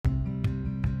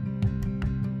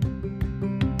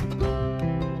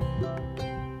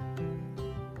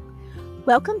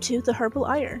Welcome to The Herbal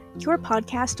Ire, your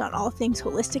podcast on all things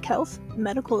holistic health,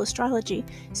 medical astrology,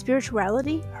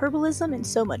 spirituality, herbalism, and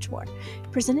so much more.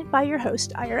 Presented by your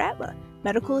host, Ire Atla,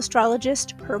 medical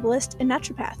astrologist, herbalist, and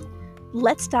naturopath.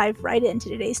 Let's dive right into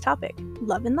today's topic,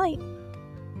 love and light.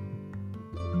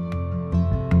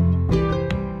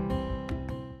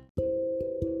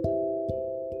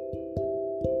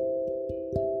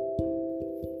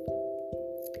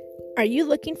 Are you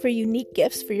looking for unique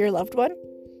gifts for your loved one?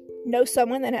 Know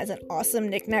someone that has an awesome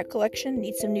knickknack collection,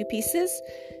 needs some new pieces?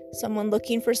 Someone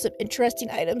looking for some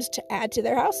interesting items to add to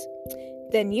their house?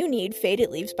 Then you need Faded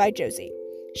Leaves by Josie.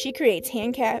 She creates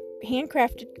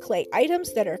handcrafted clay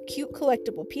items that are cute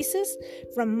collectible pieces.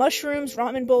 From mushrooms,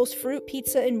 ramen bowls, fruit,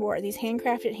 pizza, and more, these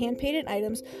handcrafted, hand-painted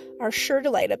items are sure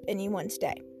to light up anyone's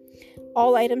day.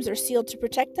 All items are sealed to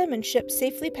protect them and shipped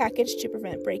safely packaged to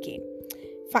prevent breaking.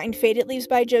 Find Faded Leaves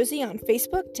by Josie on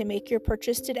Facebook to make your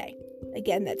purchase today.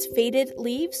 Again, that's Faded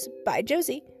Leaves by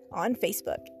Josie on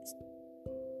Facebook.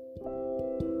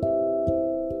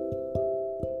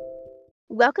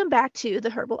 Welcome back to The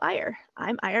Herbal Ire.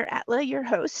 I'm Ire Atla, your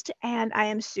host, and I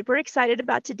am super excited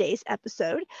about today's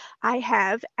episode. I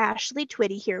have Ashli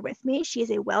Twitty here with me. She is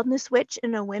a wellness witch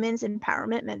and a women's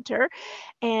empowerment mentor,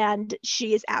 and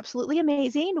she is absolutely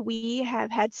amazing. We have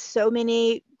had so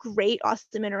many great,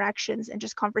 awesome interactions and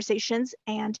just conversations,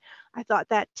 and I thought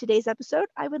that today's episode,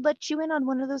 I would let you in on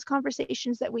one of those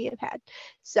conversations that we have had.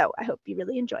 So I hope you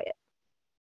really enjoy it.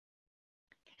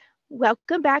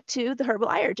 Welcome back to The Herbal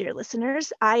Ire, dear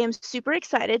listeners. I am super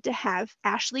excited to have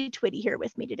Ashli Twitty here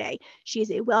with me today. She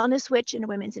is a wellness witch and a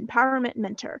women's empowerment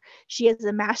mentor. She has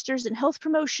a master's in health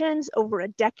promotions, over a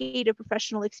decade of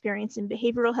professional experience in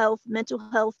behavioral health, mental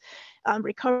health,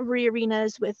 recovery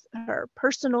arenas, with her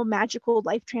personal magical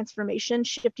life transformation,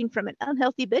 shifting from an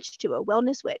unhealthy bitch to a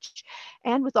wellness witch.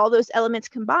 And with all those elements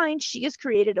combined, she has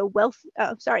created a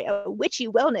witchy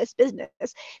wellness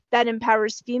business that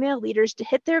empowers female leaders to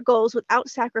hit their goals without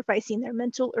sacrificing their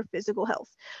mental or physical health.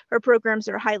 Her programs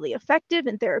are highly effective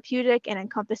and therapeutic and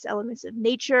encompass elements of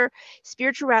nature,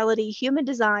 spirituality, human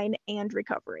design, and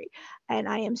recovery. And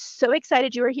I am so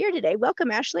excited you are here today. Welcome,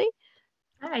 Ashli.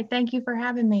 Hi, thank you for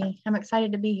having me. I'm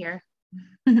excited to be here.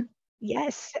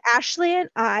 Yes, Ashli and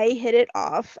I hit it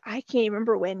off. I can't even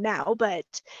remember when now, but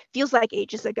feels like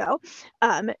ages ago.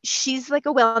 She's like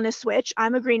a wellness witch.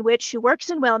 I'm a green witch who works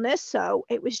in wellness. So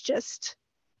it was just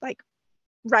like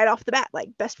right off the bat,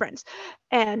 like best friends.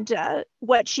 And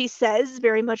what she says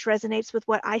very much resonates with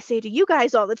what I say to you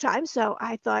guys all the time. So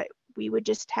I thought we would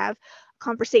just have a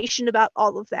conversation about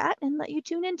all of that and let you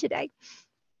tune in today.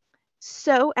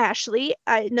 So Ashli,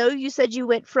 I know you said you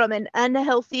went from an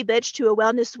unhealthy bitch to a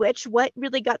wellness witch. What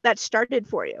really got that started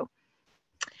for you?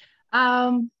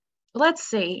 Let's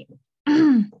see.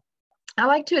 I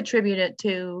like to attribute it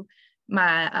to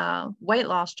my weight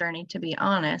loss journey, to be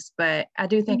honest, but I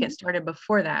do think it started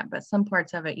before that, but some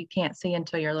parts of it you can't see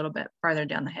until you're a little bit farther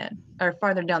down the head or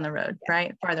farther down the road,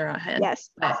 right? Farther ahead. Yes,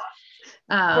 but,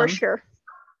 for sure.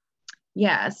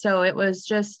 Yeah. So it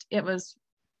was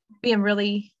being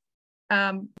really,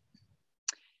 I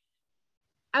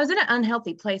was in an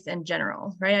unhealthy place in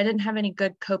general, right? I didn't have any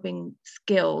good coping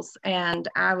skills and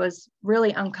I was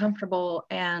really uncomfortable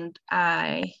and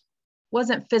I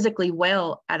wasn't physically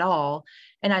well at all.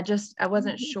 And I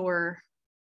wasn't sure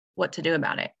what to do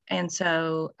about it. And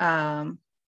so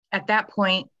at that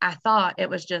point, I thought it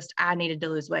was just, I needed to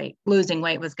lose weight. Losing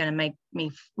weight was going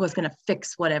to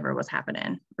fix whatever was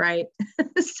happening. Right.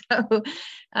 So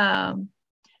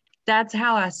that's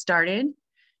how I started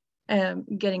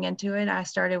getting into it. I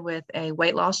started with a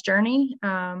weight loss journey.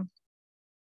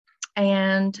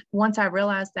 And once I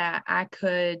realized that I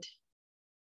could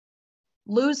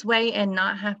lose weight and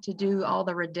not have to do all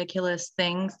the ridiculous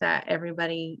things that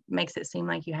everybody makes it seem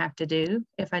like you have to do,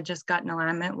 if I just got in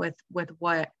alignment with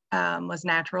what was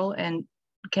natural and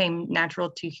became natural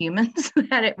to humans,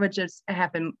 that it would just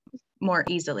happen more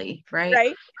easily,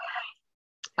 right?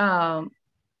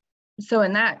 So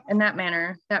in that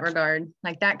manner, that regard,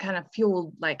 like that kind of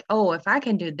fueled, like, oh, if I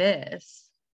can do this,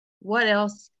 what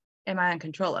else am I in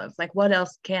control of? Like, what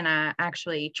else can I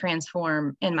actually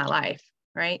transform in my life?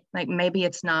 Right? Like maybe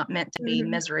it's not meant to be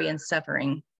misery and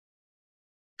suffering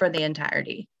for the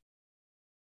entirety.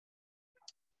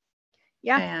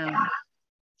 Yeah.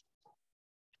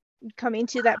 Coming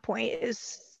to that point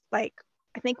is like,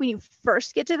 I think when you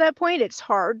first get to that point, it's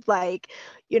hard. Like,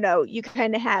 you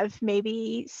kind of have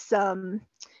maybe some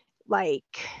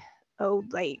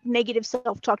negative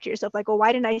self-talk to yourself, like, oh,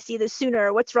 why didn't I see this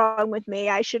sooner? What's wrong with me?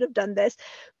 I should have done this.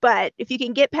 But if you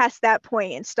can get past that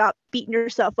point and stop beating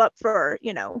yourself up for,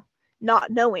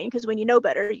 not knowing, because when you know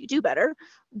better, you do better,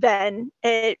 then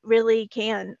it really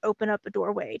can open up a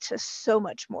doorway to so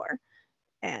much more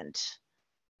and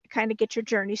kind of get your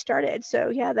journey started. So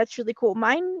yeah, that's really cool.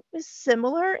 Mine is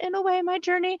similar in a way, my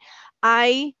journey.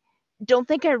 I don't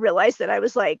think I realized that I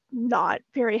was like not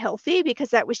very healthy, because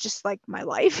that was just like my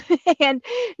life. And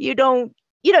you don't,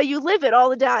 you live it all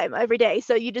the time, every day.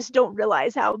 So you just don't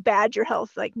realize how bad your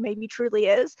health like maybe truly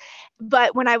is.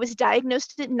 But when I was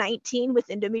diagnosed at 19 with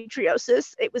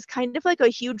endometriosis, it was kind of like a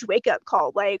huge wake up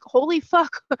call. Like, holy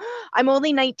fuck, I'm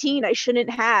only 19. I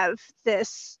shouldn't have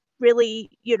this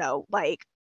really, like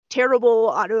terrible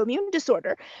autoimmune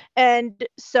disorder. And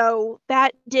so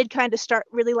that did kind of start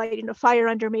really lighting a fire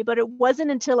under me. But it wasn't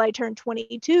until I turned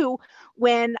 22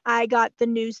 when I got the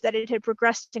news that it had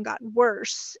progressed and gotten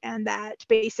worse, and that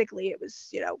basically it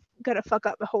was, going to fuck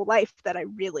up my whole life, that I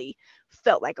really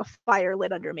felt like a fire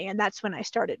lit under me. And that's when I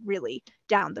started really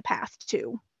down the path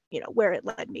to, where it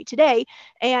led me today.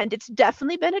 And it's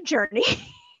definitely been a journey.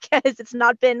 Because it's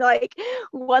not been like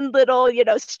one little,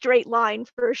 straight line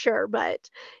for sure. But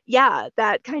yeah,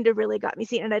 that kind of really got me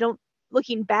seen. And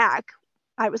looking back,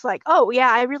 I was like, oh yeah,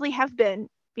 I really have been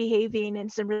behaving in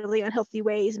some really unhealthy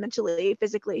ways, mentally,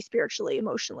 physically, spiritually,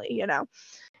 emotionally.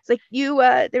 It's like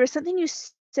there was something you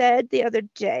said the other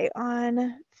day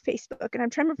on Facebook, and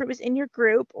I'm trying to remember if it was in your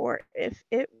group or if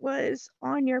it was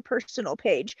on your personal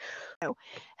page.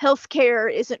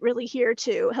 Healthcare isn't really here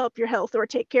to help your health or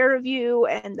take care of you,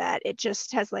 and that it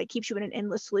just has like keeps you in an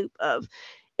endless loop of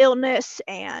illness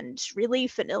and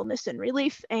relief and illness and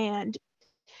relief, and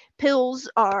pills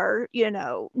are,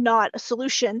 not a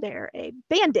solution, they're a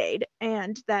band-aid.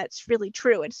 And that's really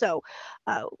true. And so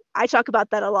I talk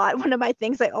about that a lot. One of my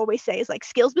things I always say is like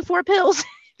skills before pills.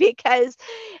 Because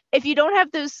if you don't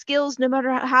have those skills, no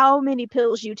matter how many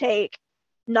pills you take,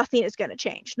 nothing is going to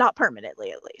change, not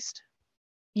permanently at least.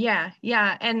 Yeah.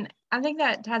 And I think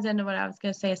that ties into what I was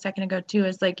going to say a second ago too,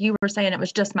 is like you were saying it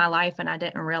was just my life and I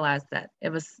didn't realize that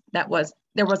there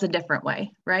was a different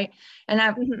way, right? And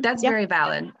that's very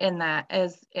valid in that,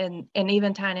 and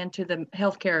even tying into the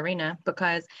healthcare arena,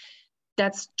 because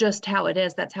that's just how it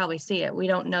is. That's how we see it. We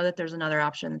don't know that there's another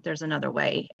option, that there's another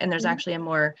way, and there's actually a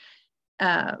more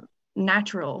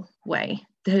natural way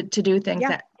to do things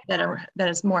that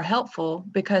is more helpful,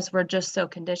 because we're just so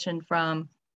conditioned from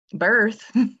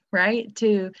birth, right,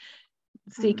 to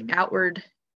seek outward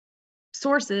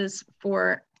sources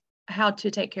for how to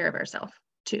take care of ourselves.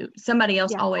 To somebody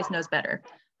else always knows better,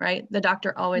 right? The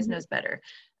doctor always knows better.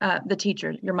 The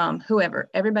teacher, your mom,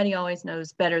 whoever, everybody always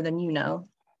knows better than you know.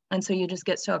 And so you just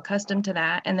get so accustomed to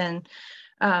that. And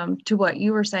then to what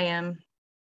you were saying,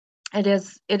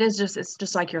 it's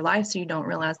just like your life. So you don't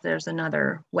realize there's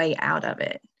another way out of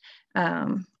it.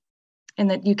 And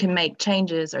that you can make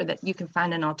changes, or that you can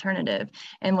find an alternative.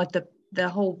 And with the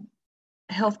whole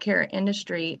healthcare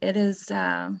industry, it's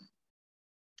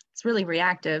really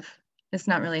reactive. It's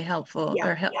not really helpful,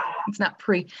 or it's not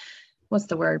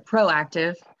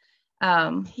proactive.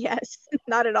 Yes,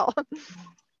 not at all.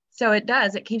 So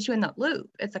it keeps you in that loop.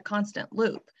 It's a constant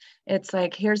loop. It's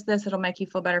like, here's this, it'll make you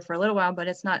feel better for a little while, but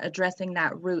it's not addressing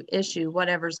that root issue,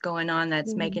 whatever's going on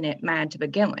that's making it mad to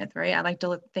begin with, right? I like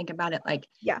to think about it like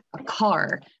a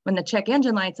car. When the check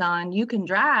engine light's on, you can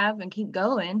drive and keep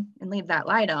going and leave that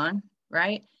light on,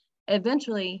 right?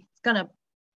 Eventually it's gonna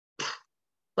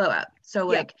blow up. So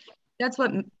like that's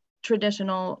what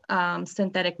traditional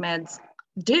synthetic meds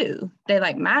do. They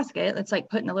like mask it. It's like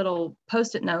putting a little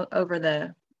Post-it note over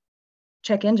the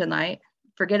check engine light.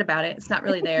 Forget about it. It's not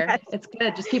really there. It's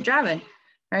good. Just keep driving,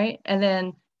 right? And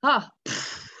then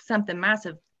something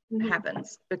massive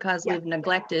happens, because we've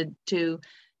neglected to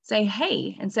say,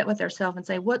 hey, and sit with ourselves and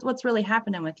say, what's really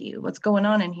happening with you? What's going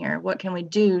on in here? What can we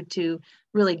do to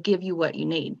really give you what you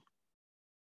need?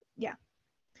 Yeah.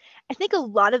 I think a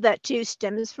lot of that too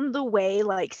stems from the way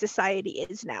like society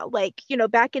is now. Like,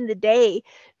 back in the day,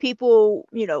 people,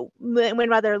 went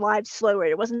about their lives slower.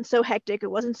 It wasn't so hectic. It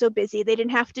wasn't so busy. They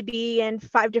didn't have to be in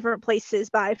 5 different places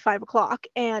by 5 o'clock,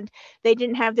 and they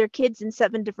didn't have their kids in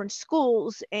 7 different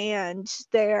schools, and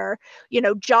their,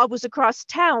 job was across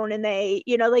town, and they,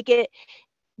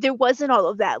 there wasn't all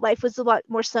of that. Life was a lot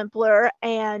more simpler,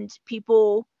 and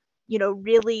people,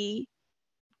 really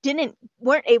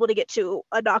weren't able to get to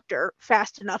a doctor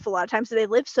fast enough a lot of times. So they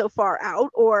live so far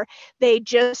out, or they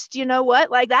just,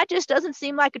 like that just doesn't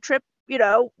seem like a trip,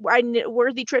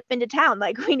 worthy trip into town.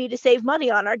 Like we need to save money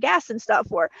on our gas and stuff,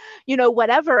 or,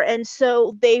 whatever. And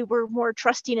so they were more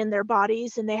trusting in their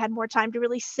bodies, and they had more time to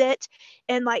really sit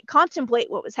and like contemplate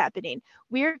what was happening.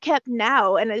 We're kept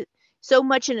now, and so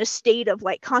much in a state of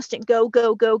like constant go,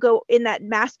 go, go, go, in that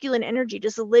masculine energy,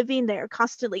 just living there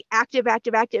constantly active,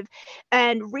 active, active,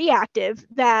 and reactive,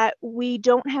 that we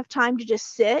don't have time to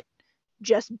just sit,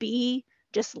 just be,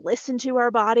 just listen to our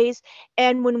bodies.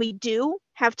 And when we do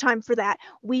have time for that,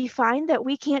 we find that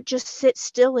we can't just sit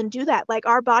still and do that. Like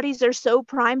our bodies are so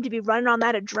primed to be running on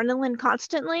that adrenaline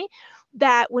constantly,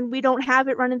 that when we don't have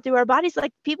it running through our bodies,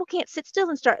 like people can't sit still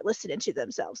and start listening to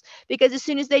themselves, because as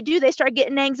soon as they do, they start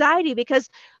getting anxiety, because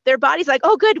their body's like,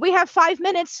 oh good, we have 5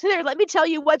 minutes here, let me tell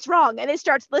you what's wrong, and it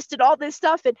starts listing all this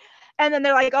stuff, and then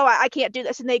they're like, oh, I can't do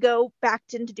this, and they go back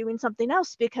into doing something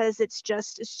else because it's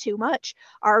too much.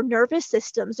 Our nervous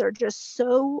systems are just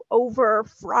so over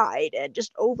fried and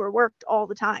just overworked all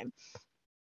the time.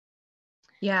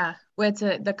 Yeah, well, it's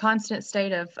the constant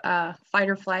state of fight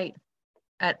or flight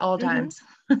at all times.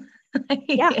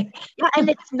 Yeah. Yeah. And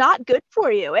it's not good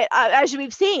for you. As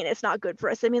we've seen, it's not good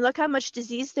for us. I mean, look how much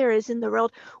disease there is in the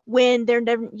world when there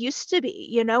never used to be,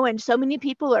 you know, and so many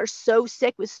people are so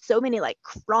sick with so many like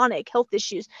chronic health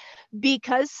issues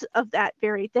because of that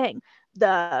very thing.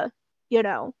 You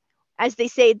know, as they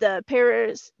say, the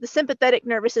sympathetic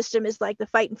nervous system is like the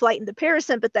fight and flight, and the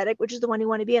parasympathetic, which is the one you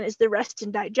want to be in, is the rest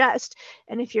and digest.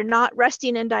 And if you're not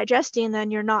resting and digesting,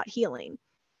 then you're not healing.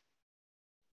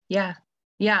 Yeah.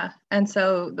 Yeah. And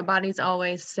so the body's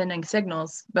always sending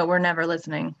signals, but we're never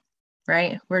listening,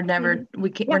 right? We're never, we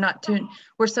can't, we're not tuned.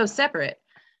 We're so separate.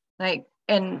 Like,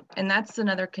 and that's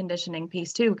another conditioning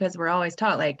piece too, because we're always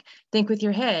taught, like, think with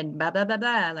your head, blah, blah, blah,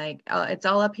 blah. Like, oh, it's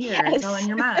all up here. Yes. It's all in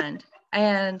your mind.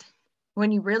 And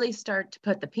when you really start to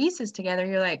put the pieces together,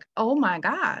 you're like, oh my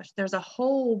gosh, there's a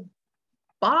whole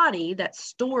body that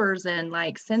stores and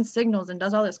like sends signals and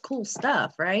does all this cool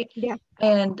stuff, right? Yeah.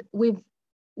 And we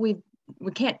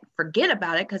can't forget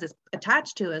about it because it's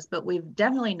attached to us, but we've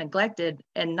definitely neglected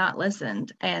and not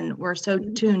listened, and we're so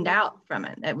tuned out from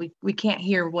it that we can't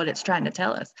hear what it's trying to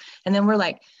tell us. And then we're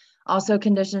like also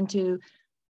conditioned to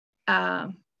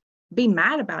be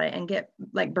mad about it and get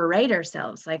like berate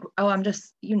ourselves, like, oh, I'm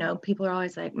just, you know, people are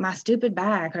always like, my stupid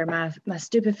back or my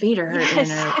stupid feet are hurting.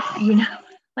 Yes. Or, you know,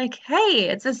 like, hey,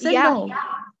 it's a signal. Yeah.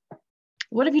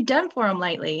 What have you done for them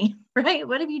lately? Right?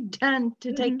 What have you done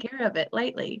to take care of it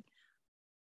lately?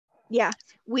 Yeah,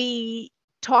 we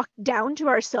talk down to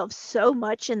ourselves so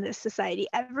much in this society.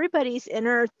 Everybody's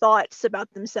inner thoughts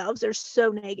about themselves are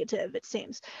so negative, it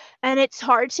seems. And it's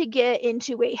hard to get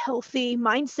into a healthy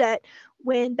mindset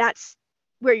when that's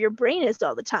where your brain is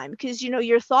all the time, because, you know,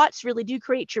 your thoughts really do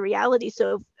create your reality.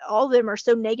 So if all of them are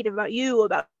so negative about you,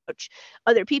 about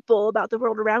other people, about the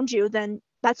world around you, then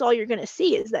that's all you're going to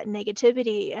see is that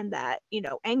negativity and that, you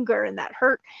know, anger and that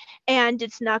hurt. And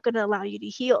it's not going to allow you to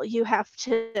heal. You have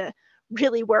to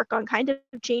really work on kind of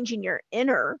changing your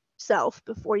inner self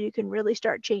before you can really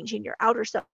start changing your outer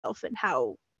self and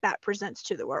how that presents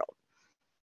to the world.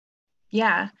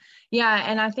 Yeah. Yeah.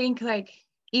 And I think like,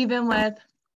 even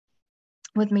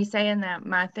with me saying that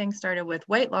my thing started with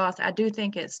weight loss, I do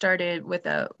think it started with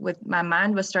my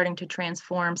mind was starting to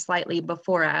transform slightly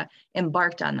before I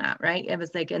embarked on that, right? It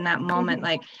was like in that moment,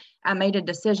 like I made a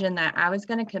decision that I was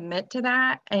going to commit to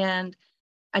that, and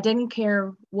I didn't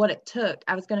care what it took.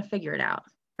 I was going to figure it out,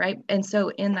 right? And so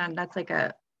in that's like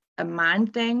a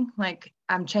mind thing. Like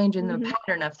I'm changing the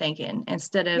pattern of thinking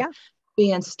instead of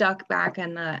being stuck back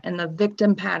in the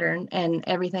victim pattern and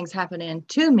everything's happening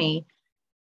to me.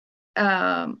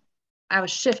 I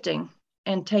was shifting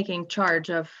and taking charge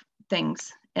of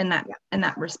things in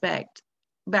that respect.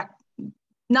 Back,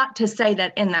 not to say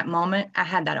that in that moment I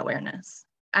had that awareness.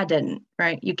 I didn't,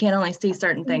 right? You can't only see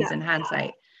certain things in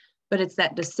hindsight, but it's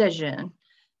that decision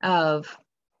of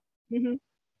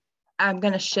I'm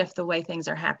going to shift the way things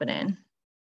are happening.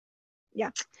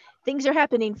 Yeah. Things are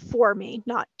happening for me,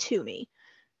 not to me.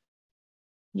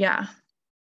 Yeah.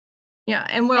 Yeah.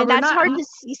 And that's hard to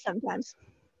see sometimes.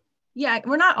 Yeah,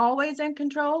 we're not always in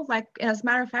control. Like, as a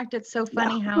matter of fact, it's so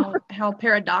funny how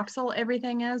paradoxical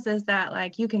everything is that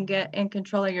like you can get in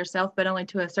control of yourself, but only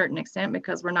to a certain extent,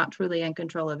 because we're not truly in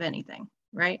control of anything,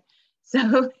 right?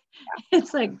 So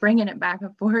it's like bringing it back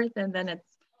and forth, and then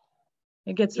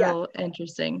it gets real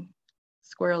interesting,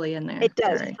 squirrely in there. It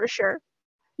does, for sure.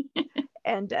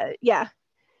 And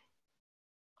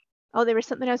oh, there was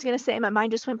something I was going to say. My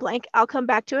mind just went blank. I'll come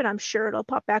back to it. I'm sure it'll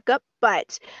pop back up.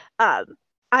 But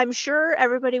I'm sure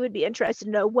everybody would be interested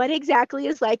to know what exactly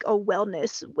is like a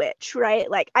wellness witch,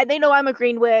 right? Like they know I'm a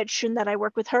green witch and that I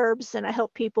work with herbs and I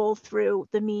help people through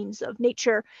the means of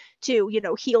nature to, you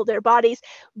know, heal their bodies.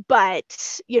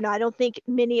 But, you know, I don't think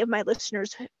many of my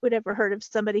listeners would ever heard of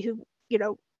somebody who, you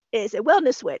know, is a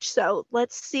wellness witch. So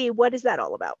let's see, what is that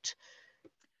all about?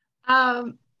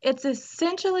 it's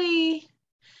essentially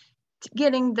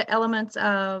getting the elements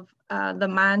of the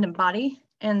mind and body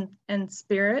and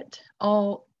spirit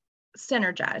all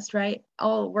synergized, right?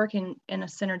 All working in a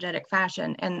synergetic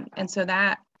fashion. And so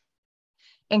that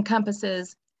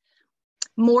encompasses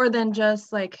more than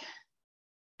just like,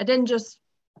 I didn't just,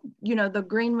 the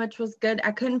green witch was good.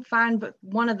 I couldn't find but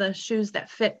one of the shoes that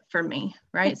fit for me,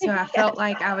 right? So I felt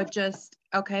like I would just,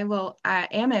 okay, well, I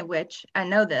am a witch. I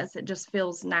know this. It just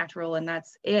feels natural and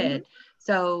that's it.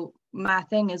 So my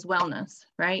thing is wellness,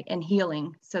 right? And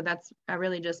healing. So I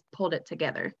really just pulled it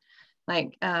together.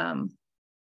 Like, and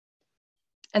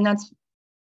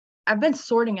I've been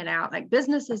sorting it out. Like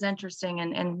business is interesting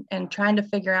and trying to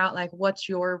figure out like what's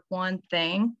your one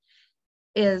thing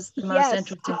is the most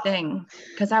interesting thing,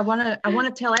 because I want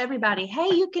to tell everybody, hey,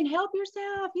 you can help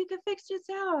yourself, you can fix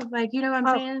yourself, like, you know what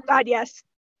I'm saying? God, yes.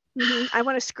 I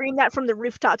want to scream that from the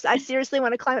rooftops. I seriously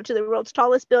want to climb up to the world's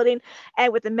tallest building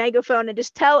and with a megaphone and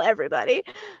just tell everybody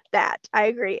that. I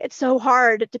agree. It's so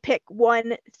hard to pick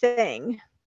one thing.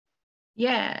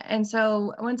 Yeah. And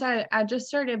so once I just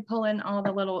started pulling all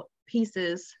the little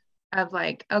pieces of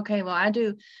like, okay, well, I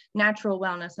do natural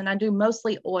wellness and I do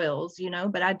mostly oils,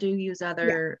 but I do use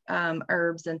other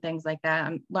herbs and things like that.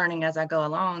 I'm learning as I go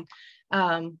along.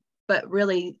 But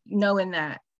really knowing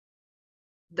that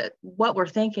what we're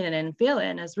thinking and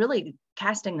feeling is really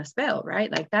casting the spell,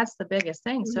 right? Like that's the biggest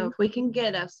thing. So if we can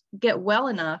get well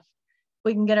enough,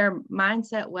 we can get our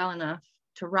mindset well enough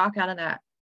to rock out of that,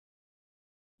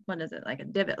 what is it, like a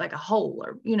divot, like a hole,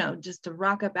 or just to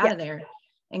rock up out of there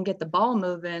and get the ball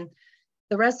moving,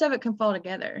 the rest of it can fall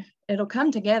together. It'll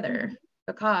come together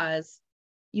because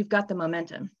you've got the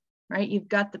momentum, right? You've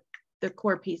got the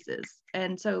core pieces.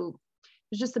 And so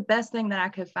it's just the best thing that I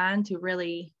could find to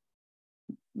really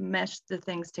mesh the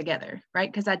things together, right?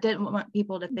 Because I didn't want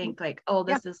people to think like, oh,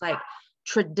 this is like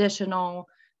traditional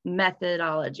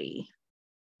methodology,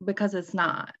 because it's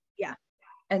not.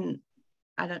 And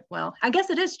I guess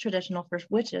it is traditional for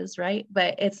witches, right?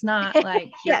 But it's not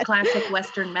like your classic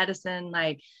Western medicine,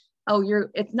 like, oh,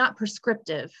 it's not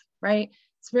prescriptive, right?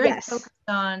 It's very focused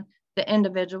on the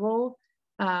individual.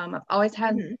 I've always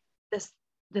had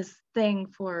this thing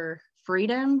for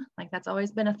freedom. Like that's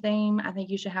always been a theme. I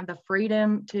think you should have the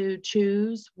freedom to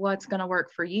choose what's going to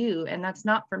work for you. And that's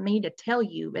not for me to tell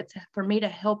you, it's for me to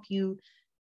help you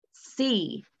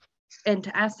see and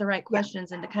to ask the right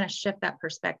questions and to kind of shift that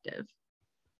perspective.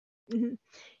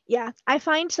 Yeah, I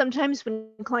find sometimes when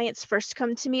clients first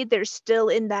come to me, they're still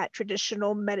in that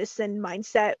traditional medicine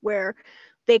mindset where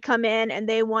they come in and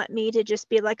they want me to just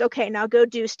be like, okay, now go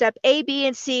do step A, B,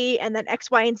 and C, and then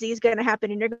X, Y, and Z is going to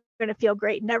happen, and you're going to feel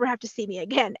great, never have to see me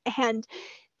again. And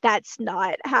that's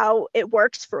not how it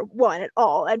works, for one, at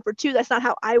all. And for two, that's not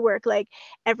how I work. Like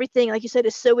everything, like you said,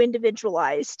 is so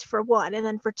individualized, for one. And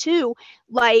then for two,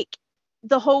 like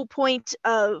the whole point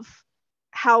of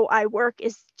how I work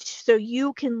is so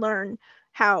you can learn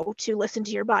how to listen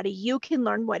to your body. You can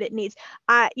learn what it needs.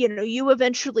 You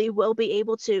eventually will be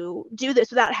able to do this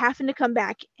without having to come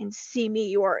back and see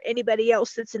me or anybody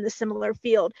else that's in the similar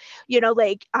field.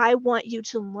 Like I want you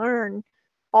to learn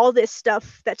all this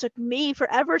stuff that took me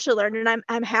forever to learn, and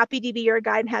I'm happy to be your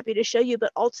guide and happy to show you,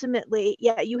 but ultimately,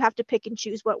 you have to pick and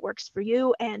choose what works for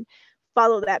you and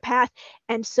follow that path.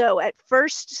 And so at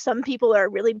first, some people are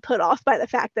really put off by the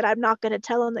fact that I'm not going to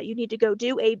tell them that you need to go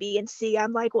do A, B, and C.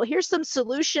 I'm like, well, here's some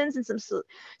solutions and some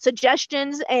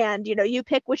suggestions, and you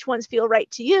pick which ones feel right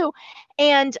to you.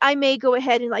 And I may go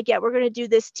ahead and like, we're going to do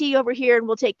this tea over here, and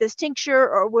we'll take this tincture,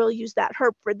 or we'll use that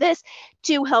herb for this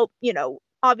to help,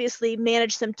 obviously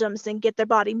manage symptoms and get their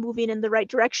body moving in the right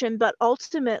direction. But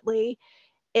ultimately,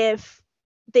 if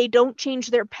they don't change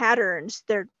their patterns,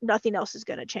 nothing else is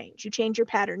going to change. You change your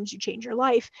patterns, you change your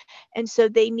life. And so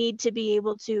they need to be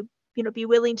able to, be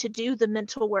willing to do the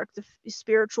mental work, the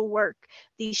spiritual work,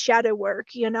 the shadow work.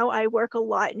 I work a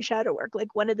lot in shadow work.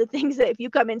 Like one of the things that if you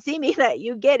come and see me that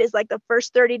you get is like the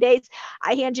first 30 days,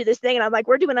 I hand you this thing and I'm like,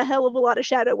 we're doing a hell of a lot of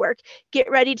shadow work. Get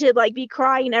ready to like be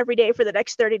crying every day for the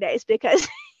next 30 days because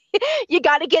you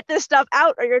got to get this stuff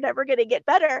out or you're never going to get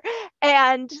better.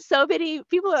 And so many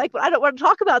people are like, well, I don't want to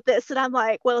talk about this. And I'm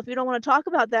like, well, if you don't want to talk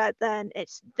about that, then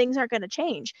things aren't going to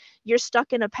change. You're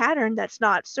stuck in a pattern that's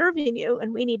not serving you,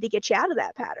 and we need to get you out of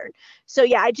that pattern. So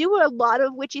yeah, I do a lot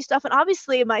of witchy stuff. And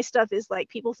obviously my stuff is like,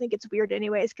 people think it's weird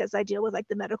anyways, because I deal with like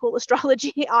the medical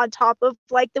astrology on top of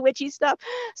like the witchy stuff.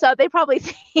 So they probably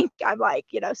think I'm like,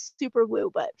 super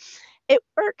woo, but it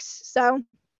works. So,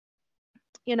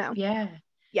 Yeah.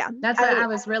 Yeah. That's why I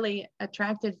was really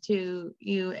attracted to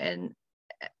you. And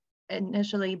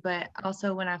initially, but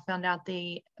also when I found out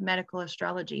the medical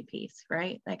astrology piece,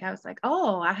 right? Like I was like,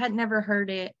 oh, I had never heard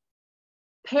it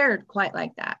paired quite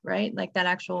like that, right? Like that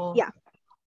actual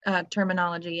Yeah.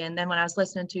 terminology. And then when I was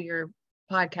listening to your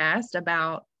podcast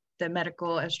about the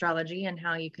medical astrology and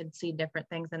how you could see different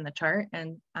things in the chart,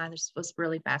 and I just was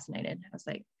really fascinated. I was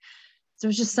like, so it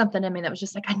was just something in me that was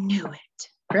just like, I knew it,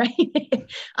 right?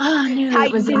 I knew I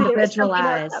it was knew there was something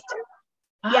else individualized. out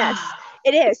there. Yes, Ah,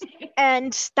 it is.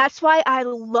 And that's why I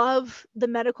love the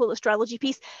medical astrology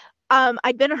piece.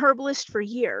 I'd been a herbalist for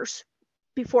years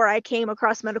before I came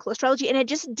across medical astrology, and it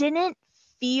just didn't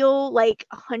feel like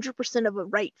 100% of a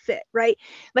right fit, right?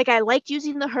 Like I liked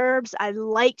using the herbs, I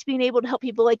liked being able to help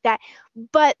people like that,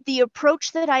 but the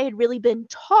approach that I had really been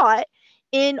taught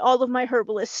in all of my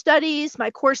herbalist studies,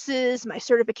 my courses, my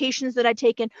certifications that I'd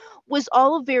taken was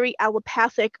all a very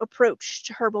allopathic approach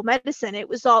to herbal medicine. It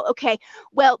was all, okay,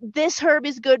 well, this herb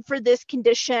is good for this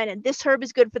condition and this herb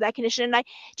is good for that condition. And I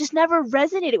just never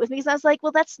resonated with me because I was like,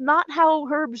 well, that's not how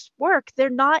herbs work. They're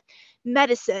not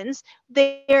medicines,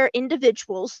 they're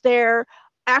individuals, they're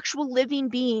actual living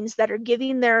beings that are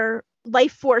giving their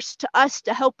life force to us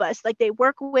to help us. Like they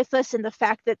work with us in the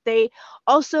fact that they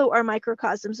also are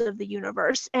microcosms of the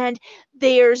universe. And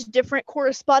there's different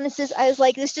correspondences. I was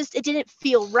like, this just, it didn't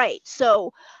feel right.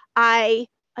 So I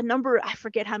I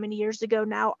forget how many years ago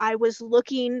now, I was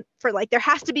looking for like, there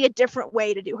has to be a different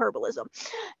way to do herbalism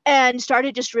and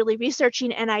started just really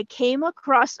researching. And I came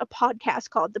across a podcast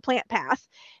called The Plant Path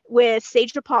with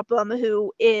Sage Popham,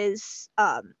 who is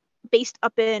based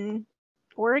up in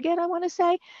Oregon, I want to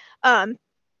say. Um,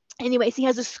 Anyways, he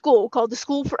has a school called the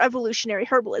School for Evolutionary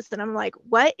Herbalism. And I'm like,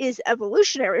 what is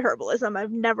evolutionary herbalism?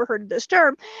 I've never heard of this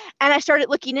term. And I started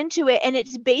looking into it, and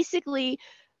it's basically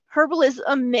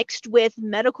herbalism mixed with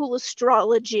medical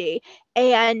astrology.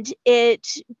 And it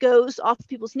goes off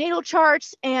people's natal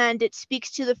charts, and it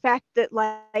speaks to the fact that,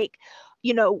 like,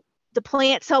 you know, the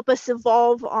plants help us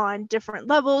evolve on different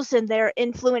levels, and they're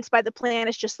influenced by the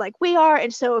planets just like we are.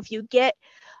 And so if you get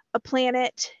a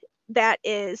planet that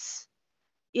is,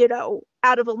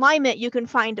 out of alignment, you can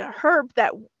find a herb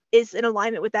that is in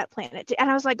alignment with that planet.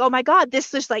 And I was like, oh my God, this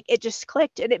just like, it just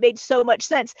clicked and it made so much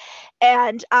sense.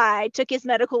 And I took his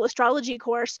medical astrology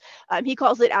course. He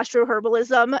calls it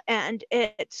astroherbalism. And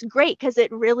it's great because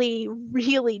it really,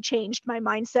 really changed my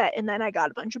mindset. And then I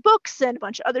got a bunch of books and a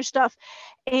bunch of other stuff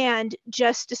and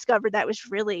just discovered that was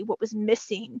really what was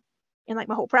missing in like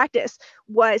my whole practice.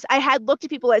 Was I had looked at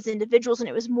people as individuals and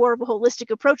it was more of a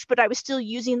holistic approach, but I was still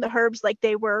using the herbs like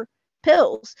they were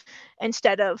pills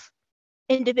instead of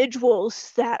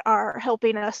individuals that are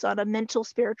helping us on a mental,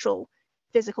 spiritual,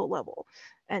 physical level.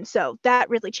 And so that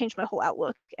really changed my whole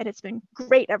outlook, and it's been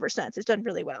great ever since. It's done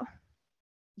really well.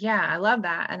 yeah, I love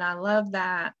that. And I love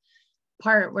that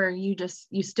part where you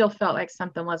still felt like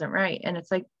something wasn't right. And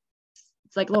it's like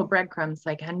little breadcrumbs.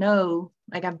 Like I know,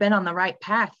 like I've been on the right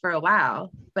path for a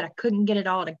while, but I couldn't get it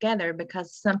all together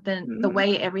because the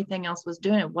way everything else was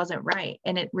doing it wasn't right.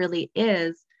 And it really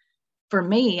is for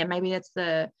me. And maybe it's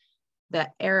the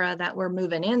era that we're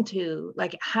moving into.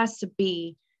 Like it has to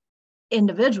be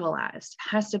individualized,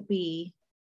 has to be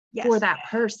for that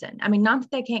person. I mean, not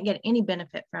that they can't get any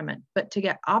benefit from it, but to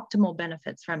get optimal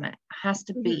benefits from it has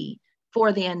to be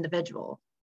for the individual.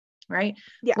 Right?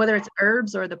 Yeah. Whether it's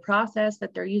herbs or the process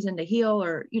that they're using to heal,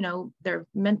 or, their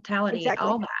mentality, Exactly.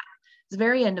 all that is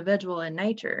very individual in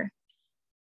nature.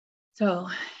 So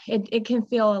it can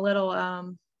feel a little, I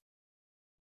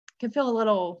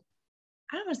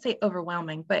don't want to say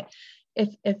overwhelming, but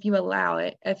if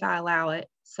I allow it,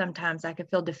 sometimes I could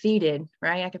feel defeated,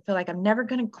 right? I could feel like I'm never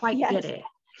going to quite get it.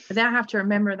 But then I have to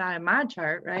remember that in my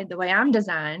chart, right? The way I'm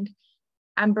designed,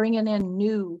 I'm bringing in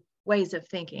new ways of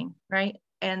thinking, right?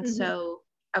 And so,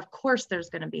 of course,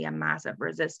 there's going to be a massive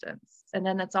resistance. And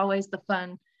then that's always the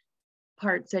fun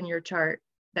parts in your chart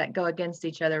that go against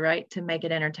each other, right? To make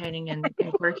it entertaining and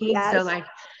quirky. Yes. So like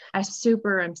I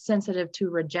super am sensitive to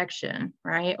rejection,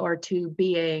 right? Or to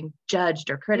being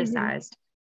judged or criticized,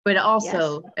 but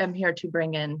also am here to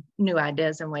bring in new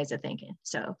ideas and ways of thinking.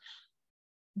 So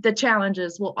the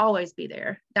challenges will always be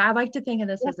there. I like to think of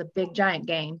this as a big giant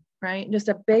game, right? Just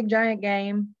a big giant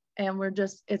game. And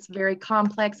it's a very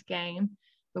complex game,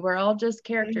 but we're all just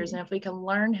characters. And if we can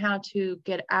learn how to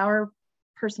get our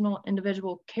personal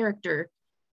individual character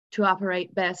to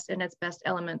operate best in its best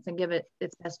elements and give it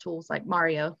its best tools, like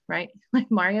Mario, right?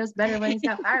 Like Mario's better when he's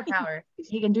got firepower.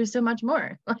 He can do so much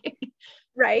more.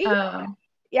 Right.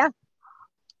 Yeah.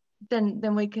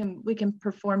 Then we can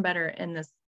perform better in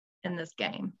this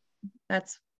game.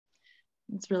 That's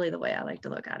really the way I like to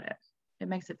look at it. It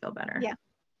makes it feel better. Yeah,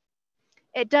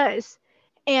 it does.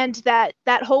 And that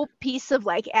whole piece of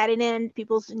like adding in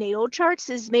people's natal charts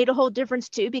has made a whole difference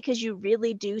too, because you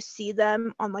really do see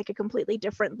them on like a completely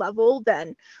different level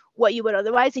than what you would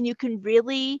otherwise, and you can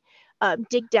really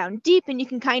dig down deep, and you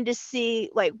can kind of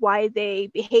see like why they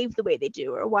behave the way they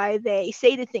do, or why they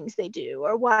say the things they do,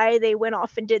 or why they went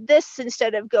off and did this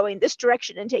instead of going this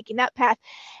direction and taking that path.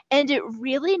 And it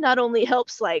really not only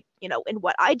helps like, you know, in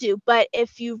what I do, but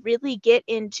if you really get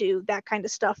into that kind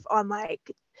of stuff on like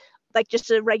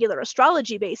just a regular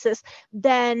astrology basis,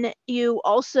 then you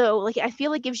also like, I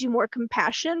feel it gives you more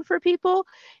compassion for people,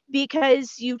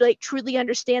 because you like truly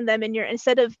understand them, and you're,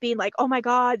 instead of being like, oh my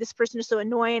god, this person is so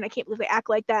annoying, I can't believe they act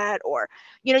like that, or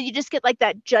you know, you just get like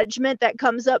that judgment that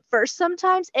comes up first.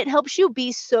 Sometimes it helps you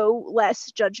be so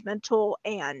less judgmental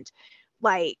and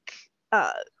like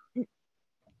uh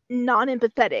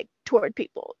non-empathetic toward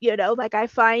people, you know, like I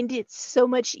find it's so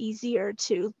much easier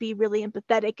to be really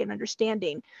empathetic and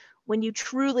understanding when you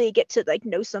truly get to like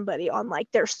know somebody on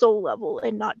like their soul level,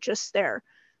 and not just their,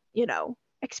 you know,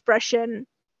 expression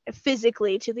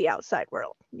physically to the outside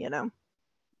world, you know.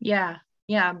 Yeah.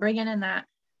 Yeah. Bringing in that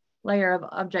layer of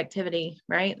objectivity,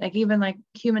 right? Like even like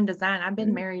human design, I've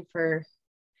been married for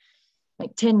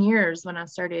like 10 years when I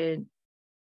started,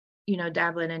 you know,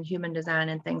 dabbling in human design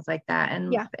and things like that,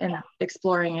 and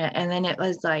exploring it. And then it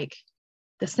was like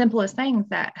the simplest things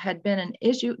that had been an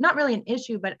issue, not really an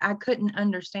issue, but I couldn't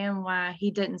understand why he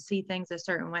didn't see things a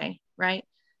certain way, right?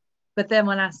 But then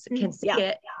when I can see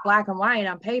it black and white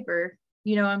on paper,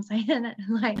 you know what I'm saying?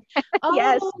 Like,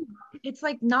 Yes. oh, it's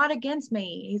like not against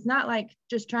me. He's not like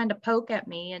just trying to poke at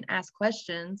me and ask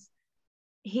questions.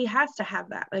 He has to have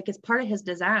that. Like it's part of his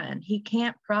design. He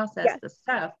can't process Yes. the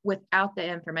stuff without the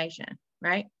information,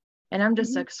 right? And I'm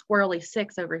just a squirrely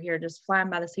 6 over here, just flying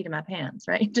by the seat of my pants,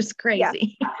 right? Just Yeah.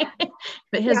 crazy.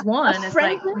 But Yeah. his one is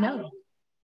like, no.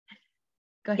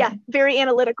 Go ahead. Yeah, very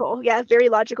analytical. Yeah, very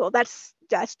logical. That's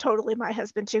totally my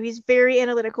husband too. He's very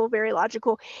analytical, very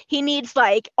logical. He needs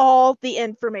like all the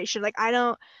information. Like I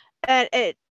don't, and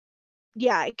it,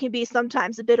 yeah, it can be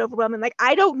sometimes a bit overwhelming. Like,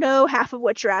 I don't know half of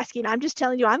what you're asking. I'm just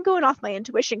telling you, I'm going off my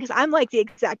intuition, because I'm like the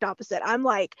exact opposite. I'm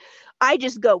like, I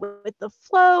just go with the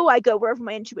flow. I go wherever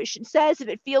my intuition says. If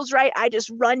it feels right, I just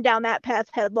run down that path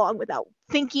headlong without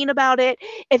thinking about it.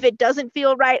 If it doesn't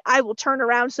feel right, I will turn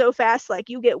around so fast, like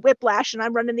you get whiplash and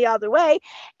I'm running the other way.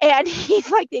 And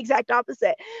he's like the exact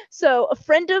opposite. So, a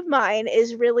friend of mine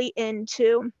is really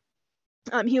into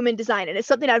human design, and it's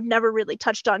something I've never really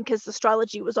touched on because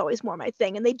astrology was always more my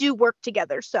thing, and they do work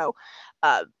together. So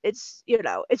it's, you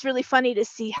know, it's really funny to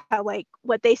see how like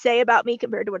what they say about me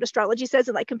compared to what astrology says,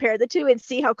 and like compare the two and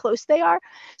see how close they are.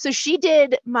 So she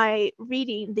did my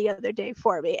reading the other day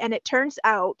for me, and it turns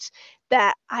out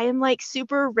that I am like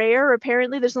super rare.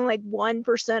 Apparently there's only like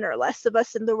 1% or less of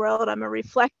us in the world. I'm a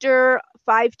reflector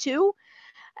 5-2.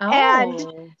 And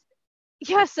Oh,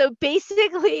 yeah, so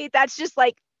basically that's just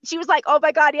like, she was like, oh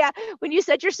my god, yeah, when you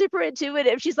said you're super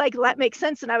intuitive, she's like, that makes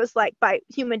sense. And I was like, by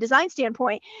human design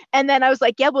standpoint. And then I was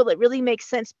like, yeah, well, it really makes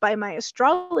sense by my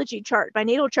astrology chart, my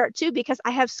natal chart too, because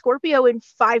I have Scorpio in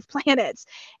 5 planets,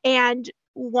 and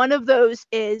one of those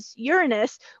is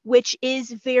Uranus, which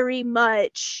is very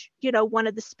much, you know, one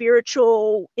of the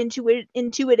spiritual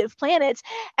intuitive planets.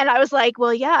 And I was like,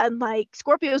 well, yeah, and like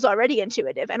Scorpio is already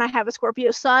intuitive, and I have a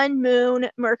Scorpio sun, moon,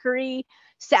 Mercury,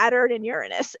 Saturn, and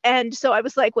Uranus. And so I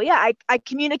was like, well, yeah, I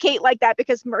communicate like that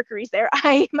because Mercury's there.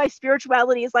 My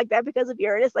spirituality is like that because of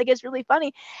Uranus. Like, it's really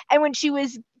funny. And when she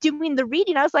was doing the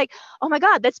reading, I was like, oh my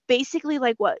God, that's basically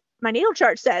like what my natal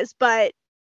chart says, but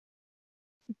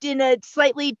in a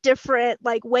slightly different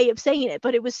like way of saying it.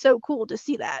 But it was so cool to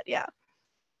see that. Yeah.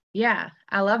 yeah.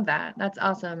 I love that. That's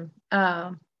awesome.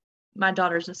 My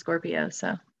daughter's a Scorpio,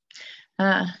 so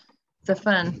it's it's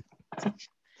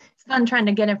fun trying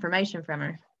to get information from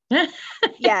her.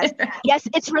 Yes. Yes.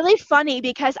 It's really funny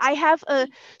because I have a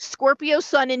Scorpio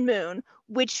sun and moon,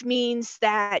 which means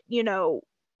that, you know,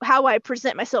 how I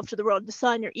present myself to the world, the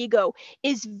sun, your ego,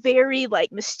 is very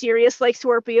like mysterious, like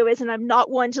Scorpio is. And I'm not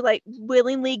one to like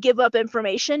willingly give up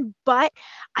information, but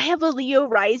I have a Leo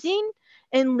rising.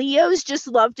 And Leos just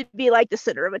love to be like the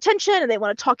center of attention, and they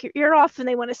want to talk your ear off, and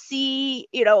they want to see,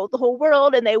 you know, the whole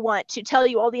world, and they want to tell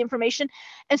you all the information.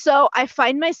 And so I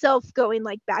find myself going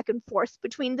like back and forth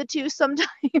between the two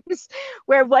sometimes,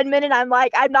 where one minute I'm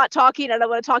like, I'm not talking, I don't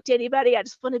want to talk to anybody, I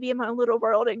just want to be in my own little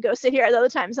world and go sit here. And other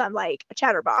times I'm like a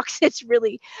chatterbox. It's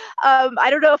really, I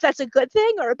don't know if that's a good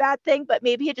thing or a bad thing, but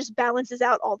maybe it just balances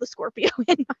out all the Scorpio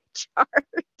in my chart.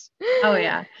 Oh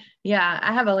yeah. Yeah.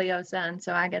 I have a Leo sun,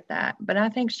 so I get that. But I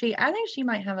think she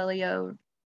might have a Leo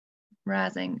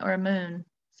rising or a moon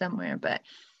somewhere. But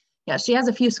Yeah, she has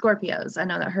a few Scorpios. I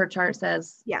know that her chart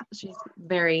says she's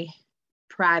very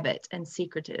private and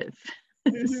secretive.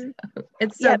 Mm-hmm. So,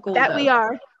 it's so Yep, cool that though. we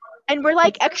are. And we're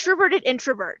like extroverted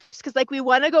introverts because like we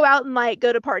want to go out and like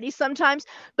go to parties sometimes,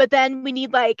 but then we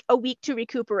need like a week to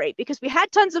recuperate because we had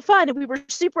tons of fun and we were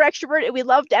super extroverted and we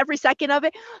loved every second of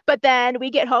it. But then we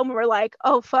get home and we're like,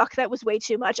 oh fuck, that was way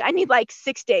too much. I need like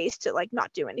 6 days to like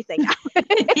not do anything now.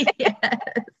 Yes.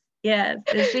 Yes.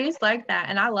 And she's like that.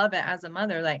 And I love it as a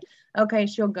mother. Like, okay,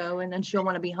 she'll go and then she'll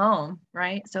want to be home.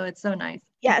 Right. So it's so nice.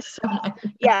 Yes. So nice.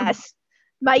 Yes.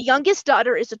 My youngest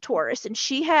daughter is a Taurus, and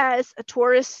she has a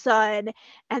Taurus sun,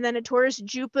 and then a Taurus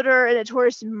Jupiter, and a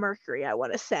Taurus Mercury, I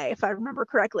want to say, if I remember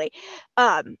correctly.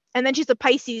 And then she's a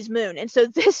Pisces moon. And so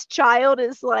this child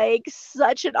is like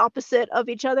such an opposite of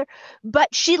each other,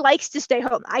 but she likes to stay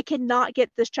home. I cannot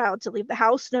get this child to leave the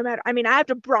house no matter. I mean, I have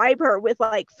to bribe her with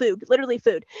like food, literally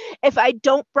food. If I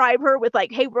don't bribe her with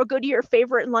like, hey, we'll go to your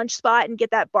favorite lunch spot and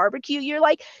get that barbecue, you're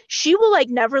like, she will like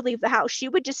never leave the house. She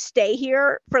would just stay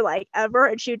here for like ever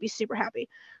and she would be super happy.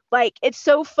 Like, it's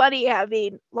so funny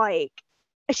having like,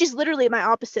 she's literally my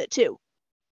opposite too.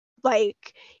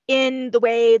 Like, in the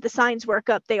way the signs work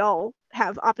up, they all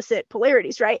have opposite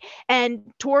polarities, right?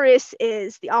 And Taurus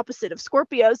is the opposite of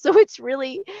Scorpio. So it's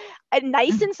really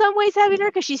nice in some ways having her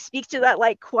because she speaks to that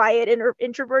like quiet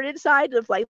introverted side of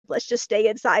like, let's just stay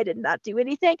inside and not do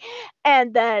anything.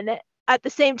 And then at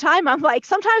the same time, I'm like,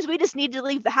 sometimes we just need to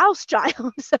leave the house,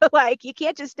 child. So like, you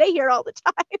can't just stay here all the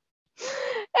time.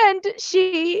 And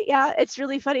she, yeah, it's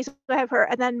really funny. So I have her.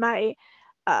 And then my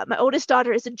oldest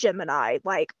daughter is a Gemini,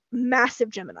 like massive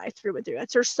Gemini through and through.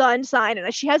 That's her sun sign,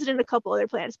 and she has it in a couple other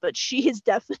planets, but she is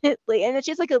definitely, and then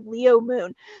she's like a Leo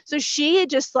moon. So she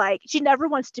just like, she never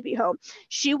wants to be home.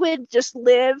 She would just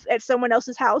live at someone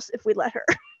else's house if we let her.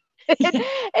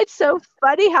 It's so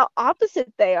funny how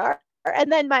opposite they are.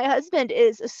 And then my husband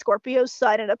is a Scorpio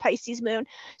sun and a Pisces moon.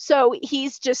 So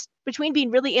he's just between being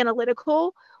really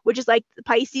analytical, which is like the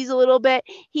Pisces a little bit.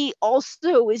 He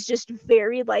also is just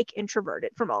very like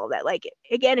introverted from all of that. Like,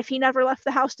 again, if he never left the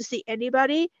house to see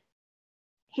anybody,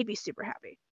 he'd be super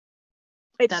happy.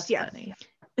 That's funny.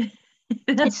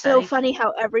 It's so funny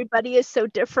how everybody is so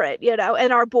different, you know,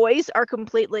 and our boys are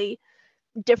completely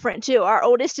different too. Our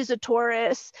oldest is a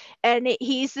Taurus, and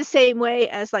he's the same way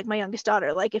as like my youngest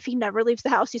daughter. Like, if he never leaves the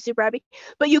house, he's super happy.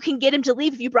 But you can get him to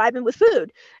leave if you bribe him with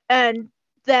food. And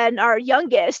then our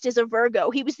youngest is a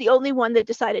Virgo. He was the only one that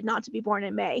decided not to be born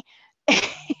in May.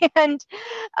 And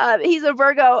he's a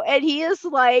Virgo, and he is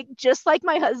like just like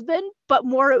my husband, but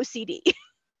more OCD.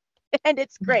 And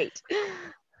it's great.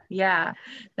 Yeah,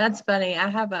 that's funny. I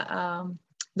have a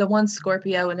the one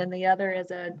Scorpio, and then the other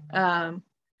is a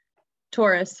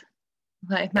Taurus.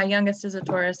 Like, my youngest is a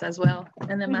Taurus as well,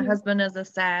 and then my husband is a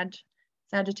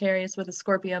Sagittarius with a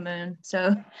Scorpio moon.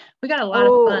 So we got a lot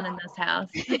of fun in this house.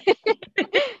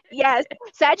 Yes,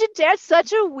 Sagittarius,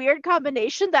 such a weird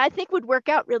combination that I think would work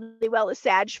out really well as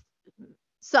Sag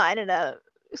sun and a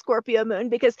Scorpio moon,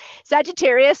 because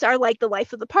Sagittarius are like the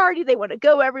life of the party. They want to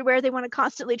go everywhere. They want to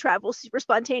constantly travel, super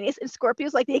spontaneous. And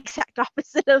Scorpio's like the exact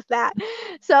opposite of that.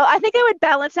 So I think it would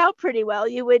balance out pretty well.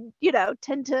 You would, you know,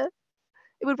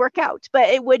 it would work out, but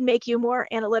it would make you more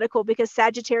analytical because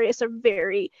Sagittarius are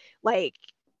very like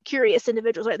curious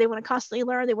individuals, right? They want to constantly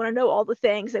learn. They want to know all the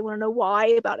things. They want to know why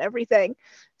about everything.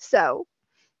 So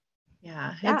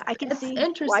yeah, I can see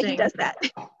interesting why he does that.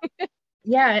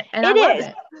 Yeah, and I love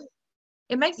it.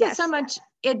 It makes it so much,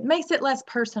 it makes it less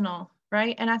personal,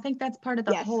 right? And I think that's part of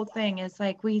the whole thing is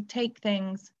like we take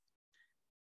things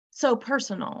so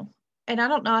personal. And I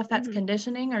don't know if that's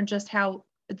conditioning or just how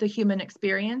the human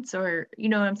experience, or, you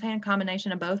know what I'm saying,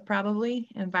 combination of both, probably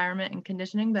environment and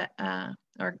conditioning, but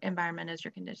or environment is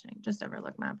your conditioning. Just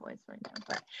overlook my voice right now.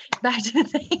 But back to the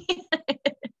thing.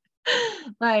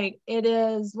 Like, it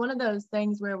is one of those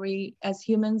things where we as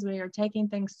humans, we are taking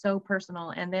things so personal,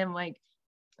 and then like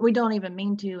we don't even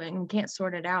mean to and can't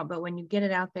sort it out. But when you get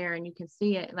it out there and you can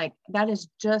see it, like, that is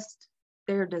just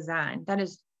their design. That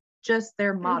is just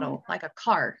their model, like a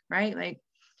car, right? Like,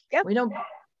 we don't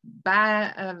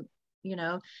buy a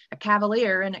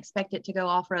Cavalier and expect it to go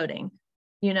off-roading,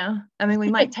 you know? I mean,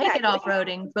 we might take it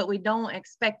off-roading, but we don't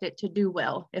expect it to do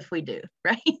well if we do,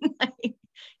 right? Like,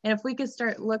 and if we could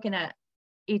start looking at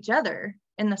each other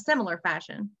in a similar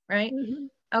fashion, right?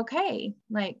 Okay,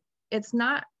 like, it's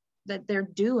not that they're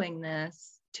doing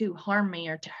this to harm me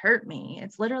or to hurt me.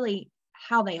 It's literally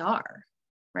how they are,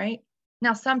 right?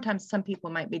 Now, sometimes some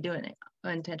people might be doing it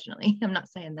intentionally. I'm not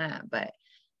saying that, but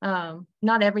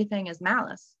not everything is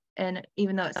malice. And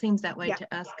even though it seems that way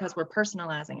to us because we're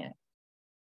personalizing it.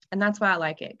 And that's why I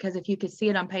like it. Because if you could see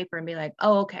it on paper and be like,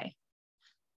 oh, okay,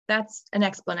 that's an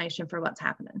explanation for what's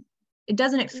happening. It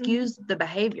doesn't excuse the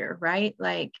behavior, right?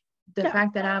 Like the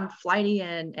fact that I'm flighty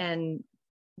and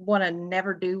want to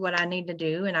never do what I need to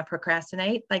do and I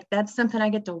procrastinate, like that's something I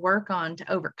get to work on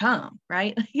to overcome,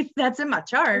 right? That's in my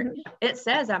chart. It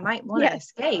says I might want to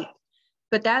escape,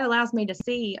 but that allows me to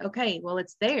see, okay, well,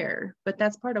 it's there, but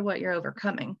that's part of what you're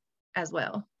overcoming as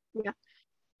well. Yeah.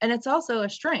 And it's also a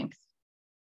strength.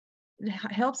 It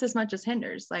helps as much as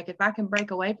hinders. Like if I can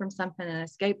break away from something and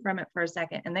escape from it for a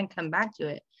second and then come back to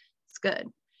it, it's good.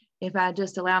 If I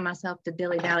just allow myself to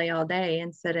dilly-dally all day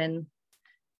and sit in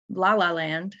la la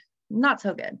land, not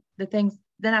so good. The things,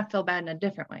 then I feel bad in a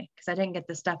different way because I didn't get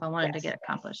the stuff I wanted to get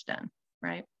accomplished done,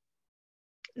 right?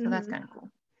 So that's kind of cool.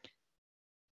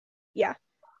 Yeah,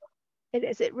 it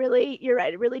is. It really, you're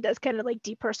right. It really does kind of like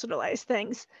depersonalize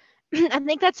things. I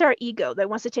think that's our ego that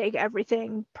wants to take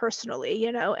everything personally,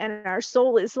 you know, and our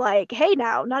soul is like, hey,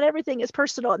 now, not everything is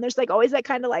personal. And there's like always that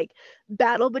kind of like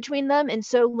battle between them. And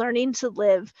so learning to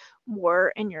live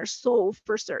more in your soul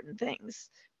for certain things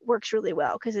works really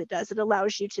well because it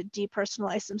allows you to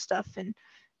depersonalize some stuff and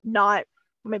not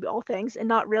maybe all things and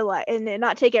not realize and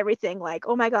not take everything like,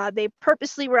 oh my God, they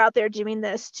purposely were out there doing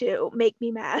this to make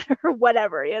me mad or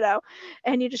whatever, you know.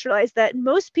 And you just realize that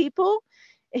most people,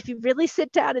 if you really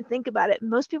sit down and think about it,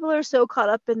 most people are so caught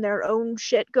up in their own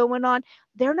shit going on,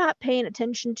 they're not paying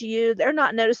attention to you. They're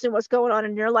not noticing what's going on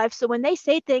in your life. So when they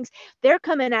say things, they're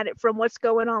coming at it from what's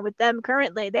going on with them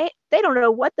currently. They don't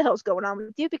know what the hell's going on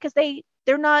with you because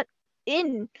they're not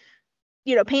in,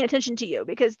 you know, paying attention to you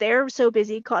because they're so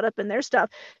busy caught up in their stuff.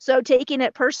 So taking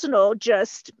it personal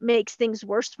just makes things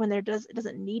worse when it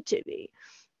doesn't need to be.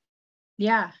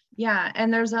 Yeah.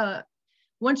 And there's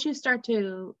once you start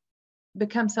to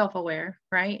become self-aware,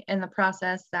 right, in the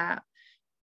process that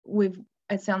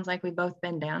it sounds like we've both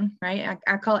been down, right?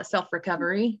 I call it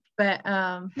self-recovery, but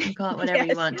you call it whatever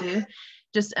you want to.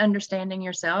 Just understanding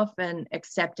yourself and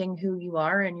accepting who you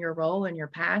are and your role and your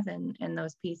path and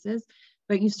those pieces.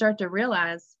 But you start to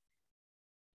realize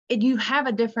you have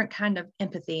a different kind of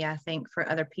empathy, I think, for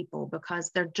other people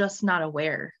because they're just not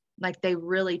aware. Like they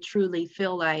really truly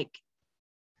feel like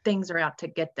things are out to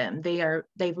get them. They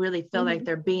really feel like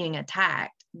they're being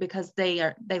attacked because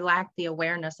they lack the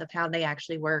awareness of how they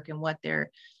actually work and what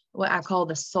I call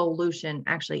the solution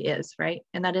actually is, right?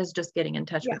 And that is just getting in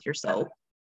touch with your soul.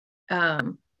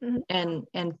 And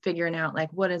figuring out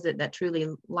like what is it that truly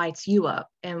lights you up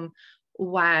and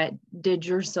why did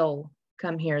your soul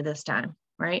come here this time,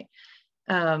 right?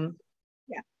 And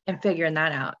figuring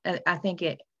that out. I think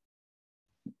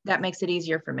that makes it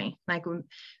easier for me. Like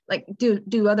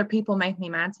do other people make me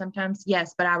mad sometimes?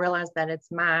 Yes, but I realize that it's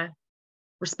my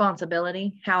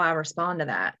responsibility how I respond to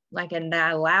that. Like, and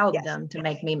I allowed them to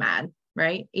make me mad,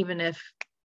 right? Even if,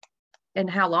 and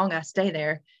how long I stay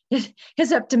there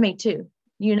is up to me too,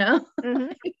 you know?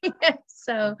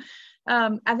 So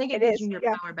I think it gives you your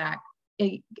power back.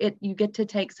 You get to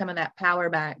take some of that power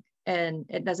back and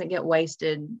it doesn't get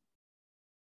wasted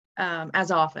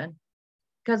as often.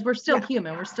 Because we're still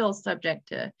human, we're still subject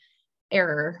to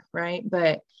error, right?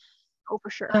 But for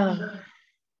sure,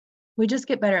 we just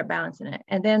get better at balancing it.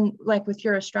 And then, like with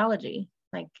your astrology,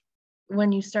 like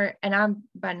when you start, and I'm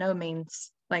by no means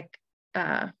like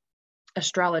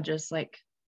astrologist, like,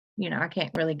 you know, I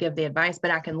can't really give the advice,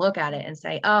 but I can look at it and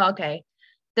say, oh, okay,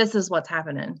 this is what's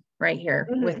happening right here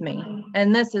with me,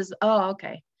 and this is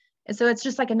okay. And so it's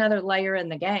just like another layer in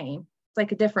the game. It's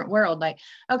like a different world. Like,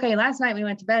 okay, last night we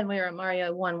went to bed and we were in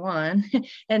Mario 1-1.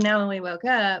 And now when we woke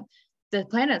up, the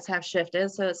planets have shifted.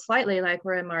 So it's slightly like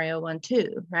we're in Mario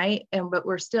 1-2, right? But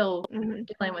we're still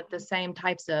dealing with the same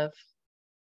types of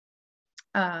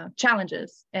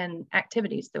challenges and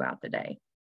activities throughout the day.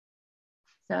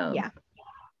 So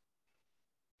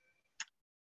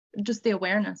just the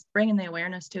awareness, bringing the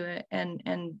awareness to it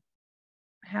and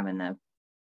having the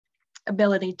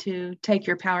ability to take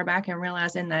your power back and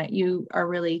realizing that you are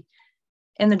really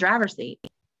in the driver's seat.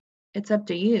 It's up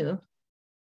to you,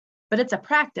 but it's a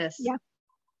practice,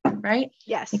 right?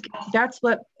 Yes. That's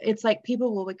what it's like.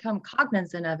 People will become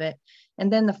cognizant of it.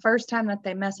 And then the first time that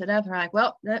they mess it up, they're like,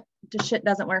 well, that shit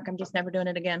doesn't work. I'm just never doing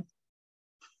it again.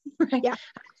 Right? Yeah.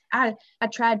 I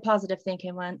tried positive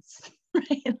thinking once.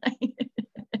 Right?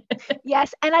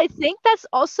 Yes. And I think that's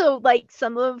also like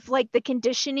some of like the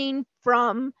conditioning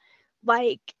from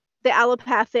like the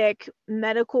allopathic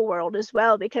medical world as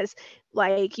well, because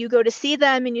like you go to see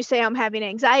them and you say, I'm having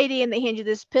anxiety, and they hand you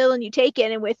this pill and you take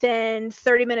it, and within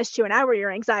 30 minutes to an hour,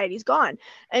 your anxiety's gone.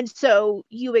 And so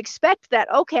you expect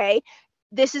that, okay,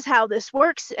 this is how this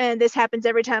works, and this happens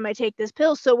every time I take this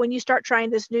pill. So when you start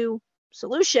trying this new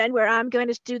solution where I'm going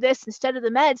to do this instead of the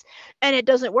meds, and it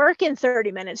doesn't work in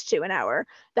 30 minutes to an hour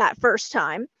that first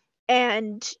time.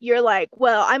 And you're like,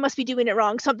 well, I must be doing it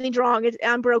wrong. Something's wrong.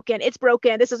 I'm broken. It's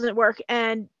broken. This doesn't work.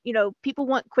 And, you know, people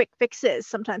want quick fixes.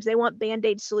 Sometimes they want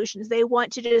band-aid solutions. They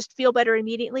want to just feel better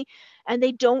immediately. And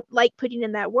they don't like putting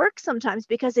in that work sometimes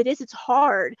because it's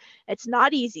hard. It's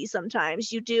not easy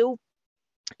sometimes. You do,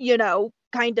 you know,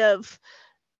 kind of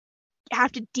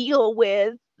have to deal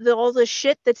with all the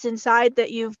shit that's inside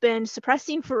that you've been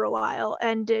suppressing for a while.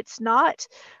 And it's not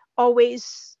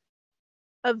always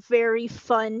a very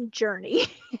fun journey.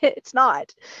 It's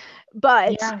not,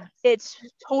 but Yeah. it's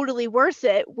totally worth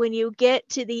it when you get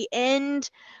to the end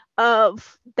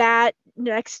of that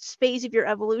next phase of your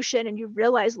evolution and you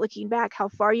realize, looking back, how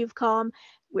far you've come,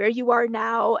 where you are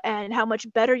now, and how much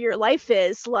better your life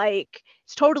is. Like,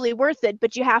 it's totally worth it,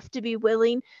 but you have to be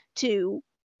willing to,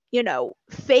 you know,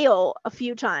 fail a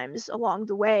few times along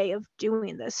the way of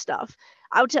doing this stuff.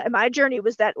 My journey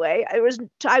was that way.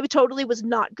 I totally was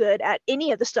not good at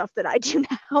any of the stuff that I do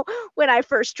now when I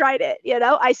first tried it. You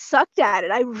know, I sucked at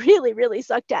it. I really, really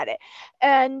sucked at it.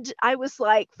 And I was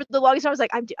like, for the longest time, I was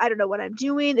like, I don't know what I'm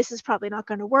doing. This is probably not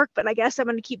going to work, but I guess I'm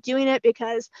going to keep doing it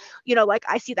because, you know, like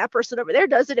I see that person over there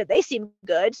does it and they seem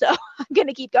good. So I'm going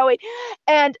to keep going.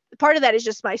 And part of that is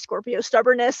just my Scorpio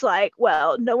stubbornness. Like,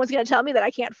 well, no one's going to tell me that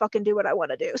I can't fucking do what I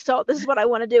want to do. So this is what I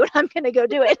want to do and I'm going to go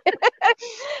do it.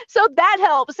 So that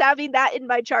helps, having that in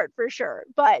my chart for sure.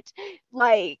 But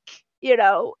like, you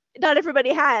know, not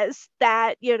everybody has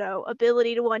that, you know,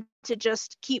 ability to want to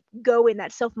just keep going,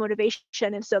 that self-motivation.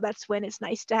 And so that's when it's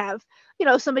nice to have, you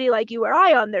know, somebody like you or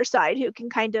I on their side who can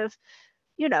kind of,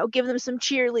 you know, give them some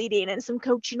cheerleading and some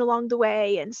coaching along the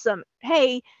way and some,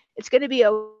 hey, it's going to be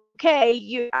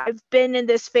okay. I've been in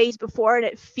this phase before and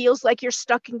it feels like you're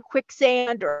stuck in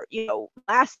quicksand or, you know,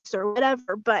 lasts or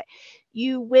whatever, but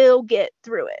you will get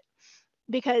through it.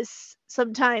 Because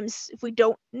sometimes if we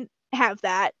don't have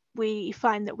that, we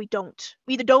find that we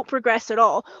either don't progress at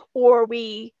all, or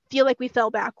we feel like we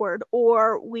fell backward,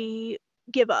 or we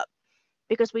give up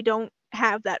because we don't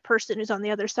have that person who's on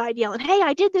the other side yelling, hey,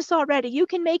 I did this already. You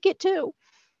can make it too.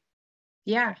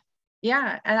 Yeah.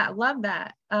 Yeah. And I love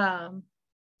that. I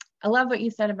love what you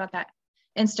said about that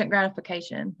instant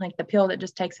gratification, like the pill that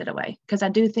just takes it away. Because I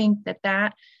do think that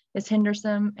that is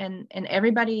hindersome, and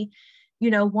everybody, you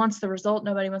know, wants the result.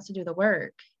 Nobody wants to do the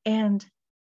work. And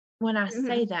when I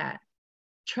say that,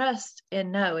 trust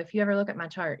and know, if you ever look at my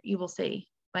chart, you will see,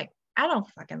 like, I don't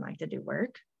fucking like to do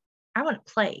work. I want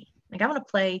to play. Like, I want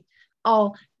to play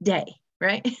all day,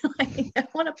 right? Like, I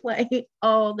want to play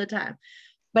all the time.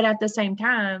 But at the same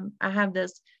time, I have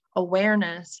this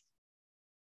awareness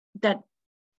that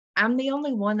I'm the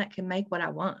only one that can make what I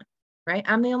want, right?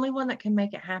 I'm the only one that can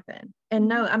make it happen. And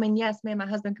no, I mean, yes, me and my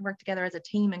husband can work together as a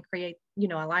team and create, you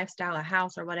know, a lifestyle, a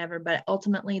house or whatever. But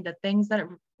ultimately, the things that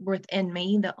are within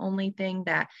me, the only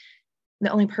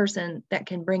person that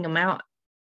can bring them out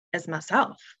is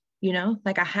myself, you know,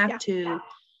 like I have to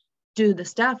do the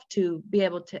stuff to be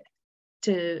able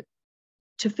to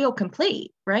feel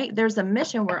complete, right? There's a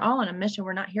mission. We're all on a mission.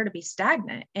 We're not here to be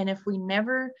stagnant. And if we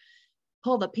never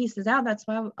pull the pieces out, that's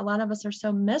why a lot of us are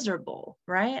so miserable,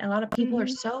 right? A lot of people are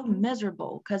so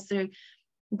miserable because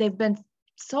they've been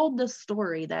sold the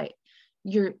story that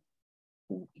you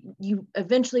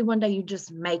eventually one day you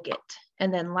just make it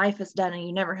and then life is done and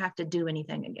you never have to do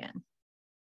anything again.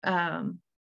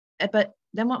 But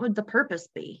then what would the purpose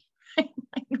be?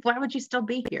 Like, why would you still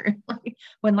be here? Like,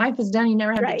 when life is done, you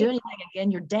never have to do anything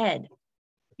again.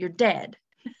 You're dead.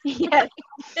 Yeah.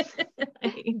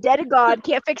 Dead to God.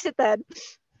 Can't fix it then.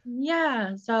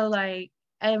 Yeah. So like,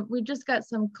 we just got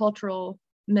some cultural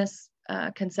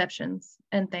misconceptions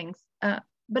and things.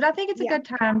 But I think it's a good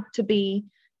time to be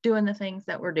doing the things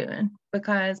that we're doing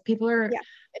because people are,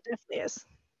 it definitely is.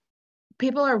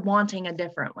 People are wanting a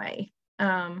different way.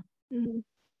 And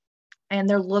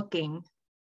they're looking,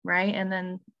 right? And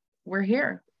then we're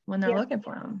here when they're looking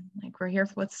for them. Like, we're here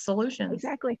with solutions.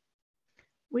 Exactly.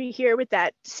 We're here with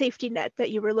that safety net that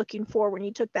you were looking for when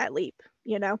you took that leap.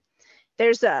 You know,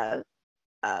 there's a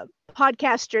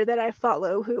podcaster that I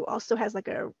follow who also has like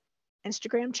a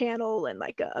Instagram channel and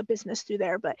like a business through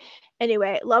there. But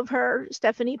anyway, love her,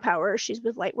 Stephanie Power. She's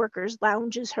with Lightworkers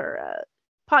Lounge is her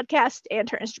podcast and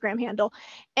her Instagram handle.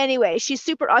 Anyway, she's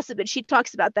super awesome, and she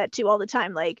talks about that too all the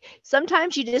time. Like,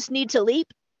 sometimes you just need to leap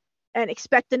and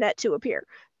expect the net to appear,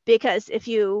 because if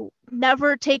you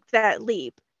never take that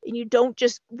leap and you don't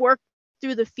just work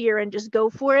through the fear and just go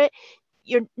for it,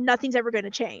 nothing's ever going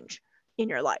to change in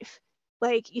your life.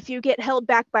 Like, if you get held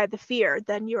back by the fear,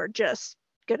 then you're just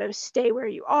going to stay where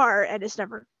you are, and it's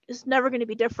is never going to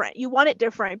be different. You want it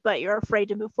different, but you're afraid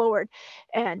to move forward.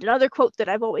 And another quote that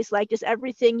I've always liked is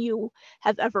everything you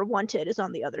have ever wanted is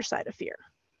on the other side of fear.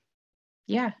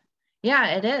 Yeah.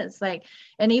 Yeah, it is. Like,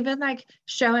 and even like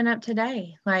showing up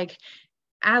today, like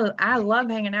I love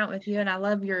hanging out with you and I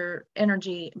love your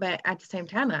energy, but at the same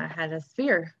time, I had this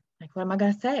fear. Like, what am I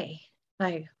going to say?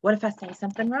 Like, what if I say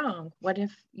something wrong? What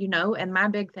if, and my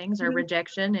big things are Mm-hmm.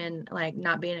 rejection and like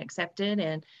not being accepted.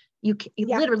 And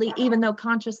Yeah. literally, even though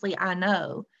consciously I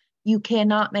know you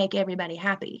cannot make everybody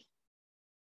happy.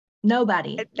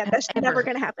 Nobody That's never ever.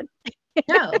 going to happen.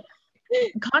 No,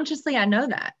 consciously, I know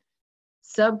that.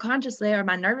 Subconsciously, or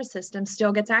my nervous system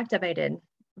still gets activated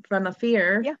from a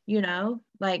fear, Yeah.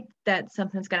 like that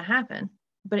something's going to happen.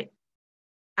 But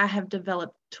I have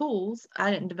developed tools.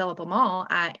 I didn't develop them all.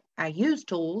 I use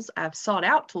tools. I've sought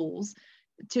out tools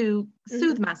to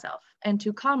soothe Mm-hmm. myself and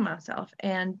to calm myself.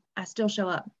 And I still show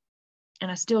up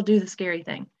and I still do the scary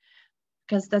thing,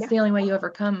 because that's Yeah. the only way you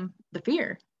overcome the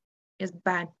fear, is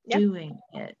by Yeah. doing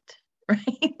it.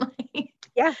 Right? Like,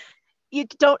 Yeah. You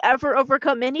don't ever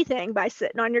overcome anything by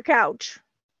sitting on your couch.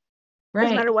 Doesn't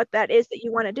right. matter what that is that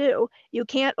you want to do. You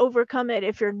can't overcome it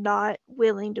if you're not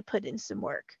willing to put in some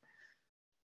work.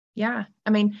 Yeah. I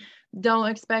mean, don't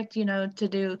expect, to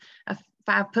do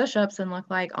 5 push-ups and look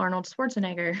like Arnold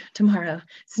Schwarzenegger tomorrow.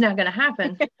 It's not going to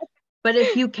happen. But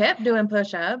if you kept doing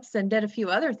push-ups and did a few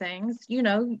other things,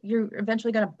 you're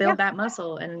eventually going to Yeah. build that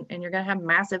muscle, and you're going to have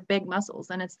massive, big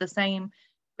muscles. And it's the same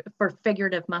for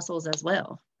figurative muscles as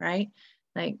well, right?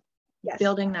 Like Yes.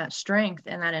 building that strength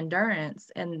and that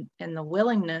endurance and the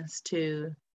willingness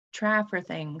to try for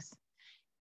things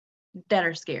that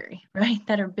are scary, right?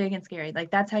 That are big and scary.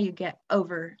 Like that's how you get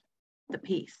over the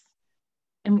piece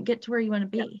and get to where you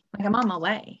want to Yeah. be. Like I'm on my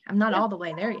way. I'm not Yeah. all the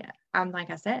way there yet. I'm, like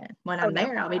I said, when Oh I'm no.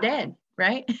 there, I'll be dead,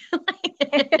 right?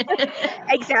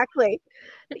 Exactly.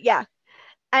 Yeah.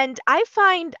 And I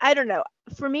find, I don't know,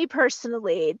 for me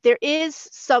personally, there is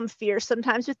some fear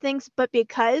sometimes with things, but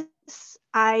because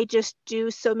I just do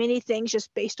so many things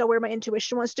just based on where my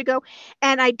intuition wants to go,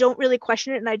 and I don't really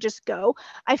question it and I just go,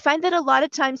 I find that a lot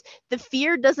of times the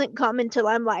fear doesn't come until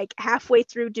I'm like halfway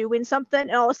through doing something,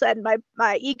 and all of a sudden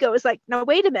my ego is like, no,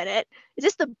 wait a minute, is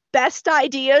this the best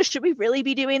idea? Should we really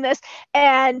be doing this?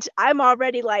 And I'm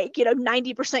already like,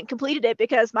 90% completed it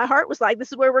because my heart was like,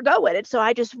 this is where we're going. And so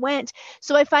I just went.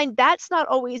 So I find that's not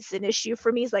always an issue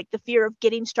for me, is like the fear of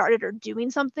getting started or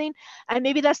doing something. And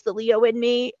maybe that's the Leo in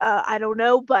me. I don't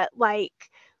know. But like,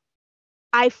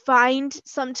 I find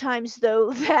sometimes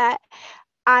though that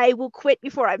I will quit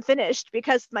before I'm finished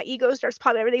because my ego starts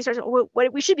popping. Everything starts, oh,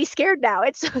 what, we should be scared now.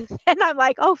 And so then I'm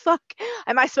like, oh, fuck.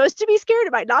 Am I supposed to be scared?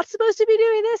 Am I not supposed to be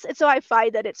doing this? And so I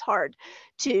find that it's hard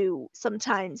to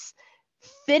sometimes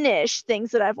finish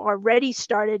things that I've already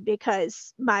started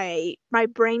because my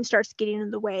brain starts getting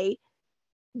in the way.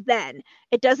 Then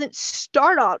it doesn't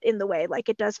start out in the way like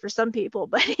it does for some people,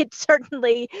 but it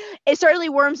certainly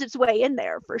worms its way in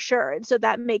there for sure. And so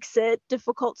that makes it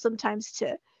difficult sometimes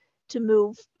to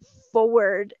move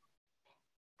forward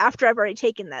after I've already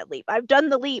taken that leap. I've done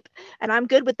the leap and I'm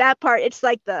good with that part. It's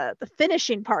like the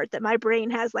finishing part that my brain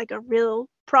has like a real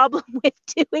problem with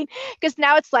doing, because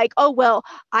now it's like, oh well,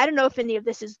 I don't know if any of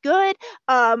this is good.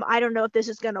 I don't know if this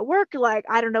is going to work. Like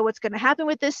I don't know what's going to happen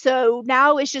with this. So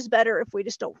now it's just better if we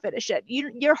just don't finish it.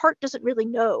 Your heart doesn't really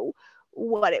know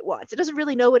what it wants. It doesn't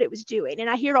really know what it was doing. And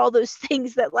I hear all those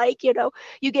things that like,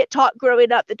 you get taught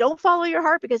growing up, that don't follow your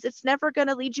heart because it's never going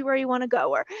to lead you where you want to go,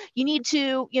 or you need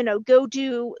to, go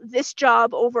do this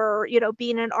job over,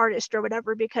 being an artist or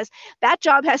whatever, because that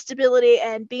job has stability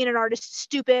and being an artist is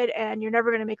stupid and you're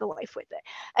never going to make a life with it.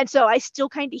 And so I still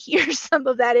kind of hear some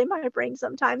of that in my brain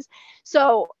sometimes.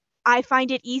 So I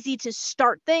find it easy to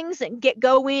start things and get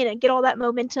going and get all that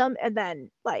momentum. And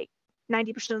then like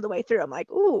 90% of the way through, I'm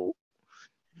like, ooh.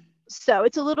 So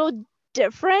it's a little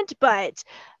different, but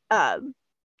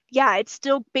yeah, it's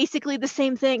still basically the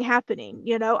same thing happening.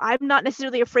 I'm not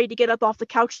necessarily afraid to get up off the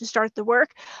couch and start the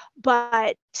work,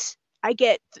 but I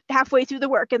get halfway through the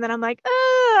work and then I'm like,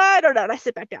 I don't know. And I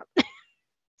sit back down.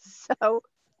 So,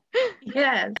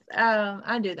 Yes,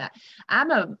 I do that.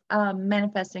 I'm a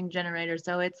manifesting generator.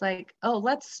 So it's like, oh,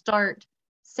 let's start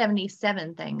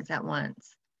 77 things at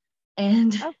once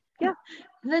and oh, yeah.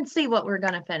 then see what we're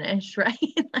going to finish, right?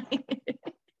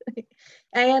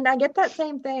 And I get that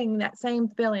same thing, that same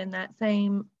feeling, that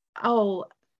same, oh,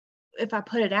 if I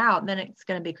put it out, then it's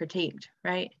going to be critiqued,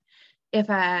 right? If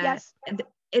Yes.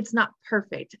 it's not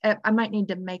perfect, I might need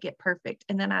to make it perfect.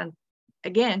 And then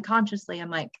again, consciously, I'm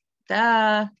like,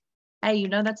 duh, hey,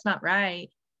 that's not right.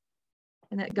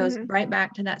 And that goes Mm-hmm. right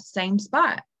back to that same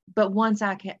spot. But once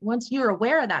you're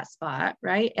aware of that spot,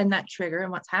 right, and that trigger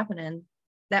and what's happening,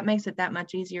 that makes it that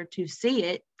much easier to see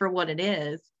it for what it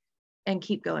is and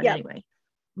keep going anyway,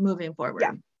 moving forward.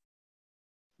 Yeah,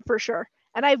 for sure.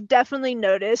 And I've definitely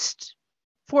noticed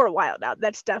for a while now,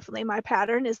 that's definitely my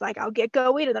pattern, is like I'll get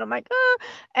going and then I'm like, oh.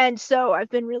 And so I've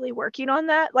been really working on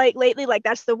that. Like lately, like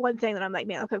that's the one thing that I'm like,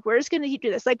 man, okay, we're just gonna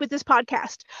do this. Like with this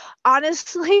podcast,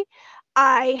 honestly,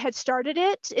 I had started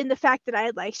it in the fact that I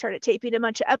had like started taping a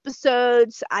bunch of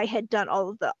episodes. I had done all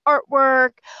of the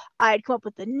artwork. I'd come up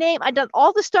with the name. I'd done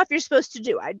all the stuff you're supposed to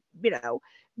do. I'd,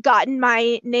 gotten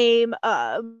my name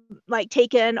like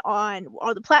taken on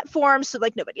all the platforms, so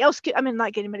like nobody else could, I mean,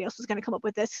 like anybody else was going to come up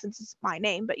with this since it's my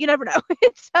name, but you never know.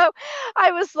 So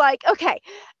I was like, okay,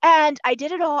 and I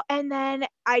did it all, and then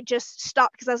I just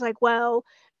stopped because I was like, well,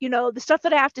 the stuff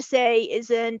that I have to say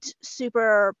isn't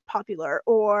super popular,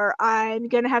 or I'm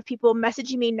going to have people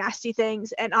messaging me nasty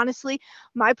things. And honestly,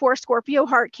 my poor Scorpio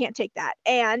heart can't take that.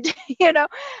 And,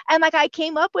 and like I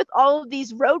came up with all of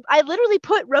these I literally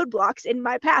put roadblocks in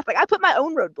my path. Like I put my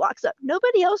own roadblocks up.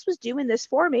 Nobody else was doing this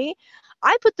for me.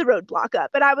 I put the roadblock up,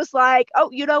 and I was like,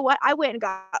 oh, you know what? I went and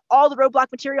got all the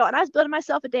roadblock material, and I was building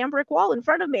myself a damn brick wall in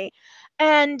front of me.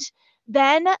 And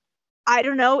then, I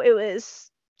don't know, it was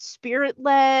spirit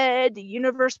led, the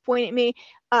universe pointed me.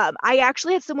 I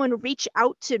actually had someone reach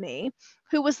out to me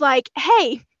who was like,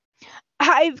 hey,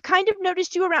 I've kind of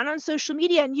noticed you around on social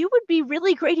media, and you would be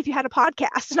really great if you had a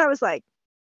podcast. And I was like,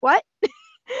 what?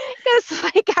 Because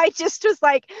like I just was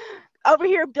like over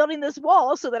here building this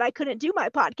wall so that I couldn't do my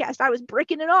podcast. I was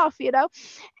breaking it off,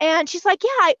 And she's like,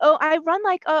 yeah, I run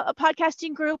like a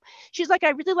podcasting group. She's like,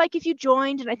 I really like if you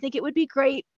joined, and I think it would be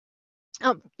great.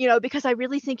 Because I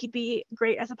really think you'd be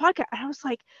great as a podcast. And I was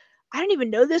like, I don't even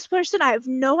know this person. I have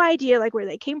no idea like where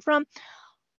they came from.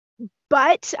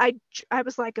 But I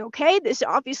was like, okay, this is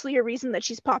obviously a reason that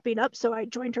she's popping up. So I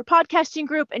joined her podcasting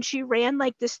group, and she ran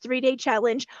like this 3-day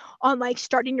challenge on like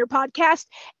starting your podcast.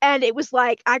 And it was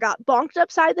like, I got bonked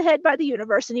upside the head by the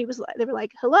universe. And they were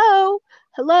like, hello,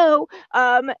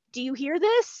 do you hear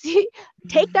this?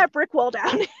 Take that brick wall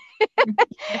down.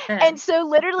 And so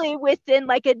literally within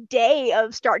like a day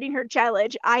of starting her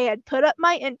challenge, I had put up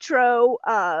my intro,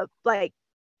 like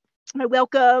my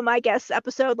welcome, I guess,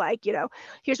 episode, like,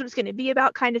 here's what it's going to be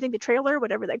about kind of thing, the trailer,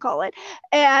 whatever they call it.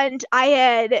 And I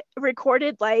had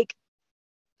recorded, like,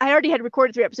 I already had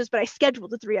recorded 3 episodes, but I scheduled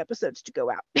the 3 episodes to go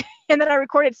out. And then I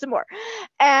recorded some more.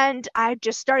 And I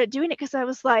just started doing it because I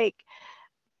was like,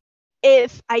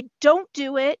 if I don't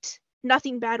do it,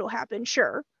 nothing bad will happen,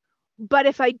 sure. But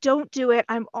if I don't do it,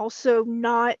 I'm also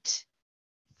not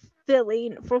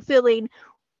fulfilling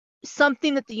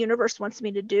something that the universe wants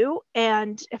me to do.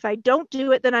 And if I don't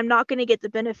do it, then I'm not going to get the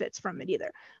benefits from it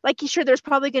either. Like, sure, there's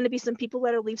probably going to be some people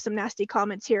that'll leave some nasty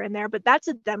comments here and there, but that's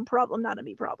a them problem, not a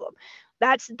me problem.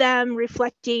 That's them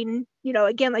reflecting,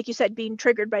 again, like you said, being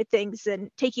triggered by things and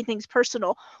taking things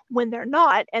personal when they're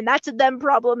not. And that's a them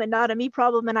problem and not a me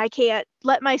problem. And I can't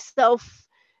let myself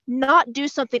not do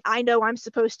something I know I'm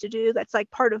supposed to do. That's like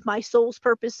part of my soul's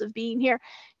purpose of being here,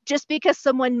 just because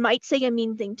someone might say a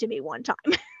mean thing to me one time.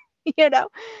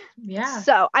 Yeah.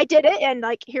 So I did it, and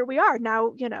like here we are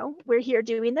now. We're here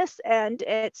doing this, and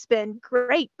it's been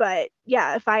great. But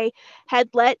yeah, if I had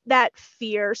let that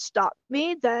fear stop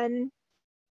me, then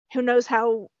who knows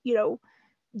how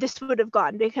this would have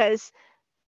gone, because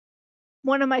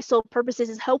one of my sole purposes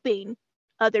is helping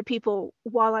other people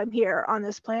while I'm here on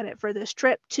this planet for this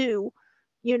trip to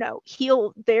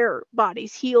heal their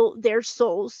bodies, heal their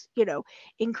souls,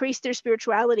 increase their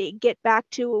spirituality, get back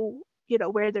to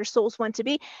where their souls want to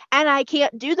be. And I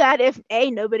can't do that if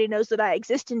A, nobody knows that I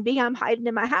exist, and B, I'm hiding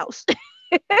in my house.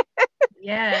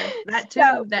 Yes, that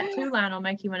too line will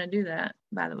make you want to do that,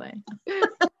 by the way.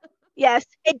 Yes,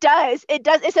 it does. It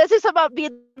does. It says this about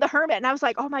being the hermit. And I was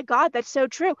like, oh my God, that's so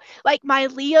true. Like my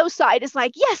Leo side is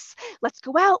like, yes, let's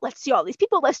go out. Let's see all these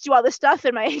people. Let's do all this stuff.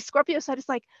 And my Scorpio side is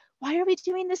like, why are we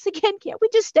doing this again? Can't we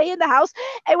just stay in the house?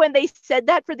 And when they said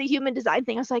that for the human design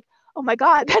thing, I was like, oh my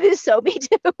God, that is so me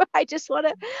too. I just want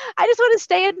to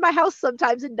stay in my house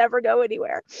sometimes and never go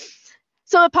anywhere.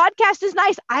 So a podcast is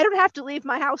nice. I don't have to leave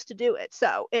my house to do it.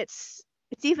 So it's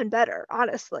even better,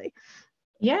 honestly.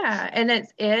 Yeah. And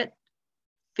it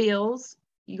feels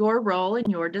your role in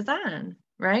your design,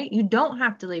 right? You don't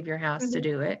have to leave your house to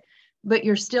do it, but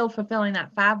you're still fulfilling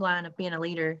that 5 line of being a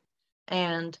leader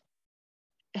and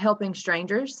helping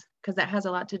strangers, because that has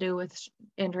a lot to do with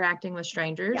interacting with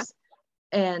strangers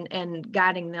and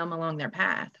guiding them along their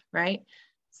path, right?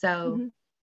 So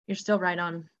you're still right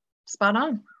on, spot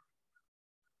on.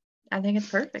 I think it's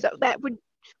perfect. So that would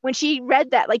when she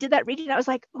read that, like did that reading, I was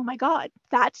like, oh my God,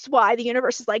 that's why the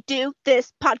universe is like, do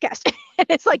this podcast. And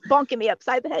it's like bonking me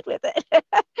upside the head with it.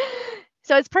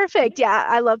 So it's perfect. Yeah,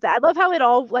 I love that. I love how it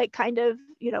all like kind of,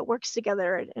 works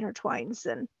together and intertwines.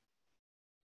 And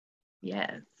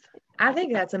Yes. I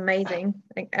think that's amazing.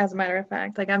 Like, as a matter of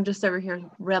fact, like I'm just over here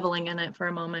reveling in it for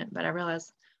a moment, but I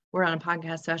realize we're on a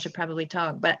podcast, so I should probably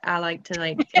talk. But I like to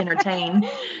like entertain,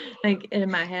 like in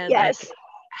my head, like yes,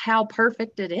 how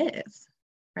perfect it is,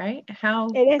 right? How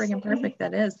it is. freaking perfect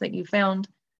that is that you found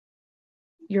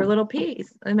your little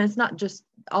piece. I mean, it's not just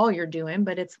all you're doing,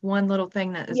 but it's one little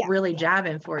thing that is Yeah. really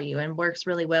jiving for you and works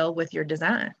really well with your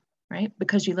design, right?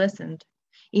 Because you listened.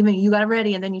 Even you got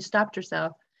ready and then you stopped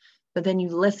yourself, but then you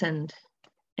listened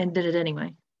and did it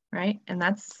anyway, right? And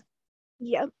that's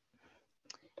Yep.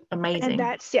 And amazing.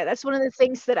 that's one of the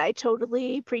things that I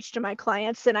totally preach to my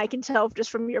clients. And I can tell just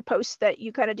from your posts that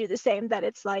you kind of do the same, that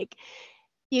it's like,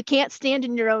 you can't stand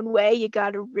in your own way. You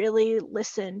got to really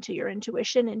listen to your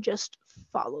intuition and just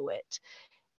follow it.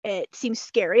 It seems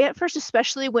scary at first,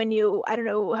 especially when I don't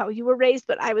know how you were raised,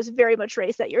 but I was very much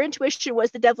raised that your intuition was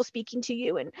the devil speaking to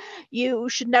you, and you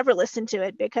should never listen to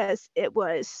it because it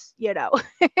was,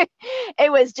 it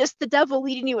was just the devil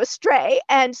leading you astray.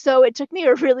 And so it took me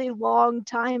a really long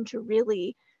time to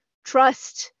really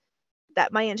trust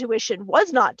that my intuition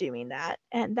was not doing that,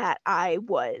 and that I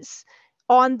was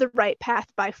on the right path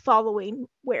by following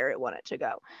where it wanted to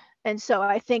go. And so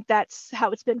I think that's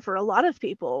how it's been for a lot of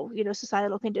people.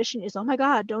 Societal condition is, oh my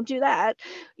God, don't do that,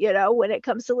 when it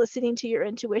comes to listening to your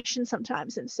intuition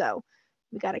sometimes. And so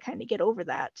we got to kind of get over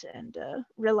that and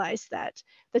realize that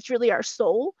that's really our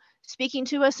soul speaking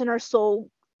to us, and our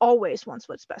soul always wants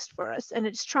what's best for us. And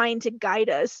it's trying to guide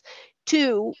us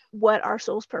to what our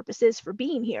soul's purpose is for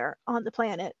being here on the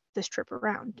planet this trip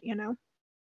around.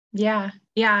 Yeah,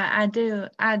 I do.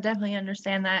 I definitely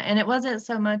understand that. And it wasn't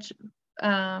so much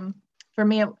for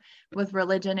me with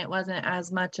religion, it wasn't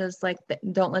as much as like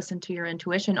don't listen to your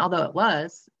intuition, although it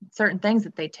was certain things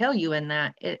that they tell you in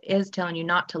that it is telling you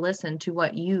not to listen to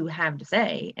what you have to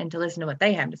say and to listen to what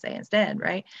they have to say instead,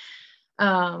 right?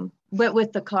 But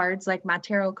with the cards, like my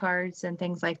tarot cards and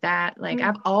things like that, like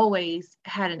I've always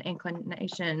had an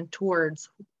inclination towards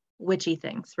witchy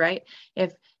things, right?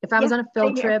 If I was on a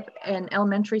field trip in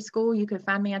elementary school, you could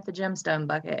find me at the gemstone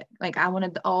bucket. Like I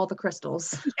wanted all the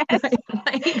crystals. Yes.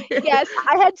 Like, Yes,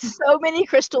 I had so many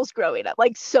crystals growing up,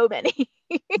 like so many.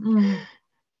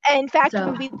 In fact,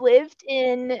 when we lived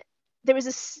in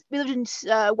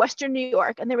Western New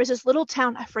York, and there was this little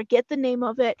town, I forget the name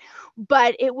of it,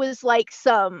 but it was like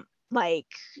some like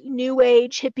new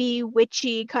age hippie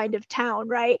witchy kind of town,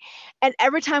 right? And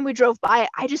every time we drove by it,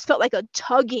 I just felt like a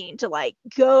tugging to like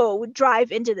go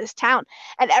drive into this town.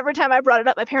 And every time I brought it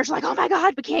up, my parents were like, oh my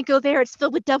God, we can't go there, it's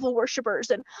filled with devil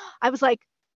worshippers. And I was like,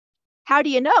 how do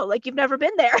you know? Like, you've never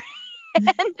been there. And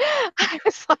I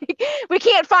was like, we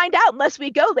can't find out unless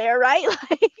we go there, right?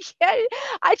 Like, yeah,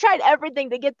 I tried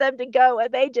everything to get them to go,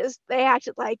 and they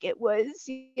acted like it was,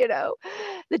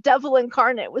 the devil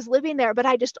incarnate was living there. But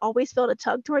I just always felt a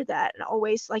tug toward that, and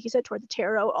always, like you said, toward the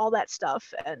tarot, all that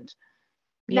stuff. And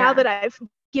now that I've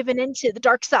given into the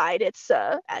dark side, it's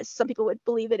as some people would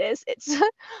believe it is, it's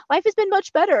life has been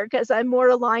much better because I'm more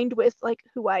aligned with like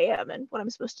who I am and what I'm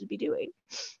supposed to be doing.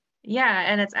 Yeah,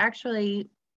 and it's actually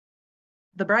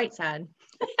the bright side,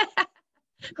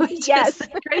 which is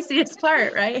the craziest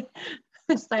part, right?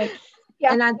 It's like,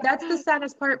 and that's the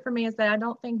saddest part for me, is that I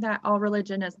don't think that all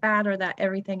religion is bad or that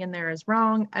everything in there is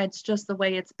wrong. It's just the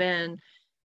way it's been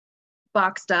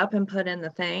boxed up and put in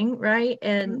the thing, right?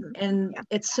 And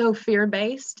it's so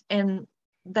fear-based, and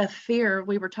the fear,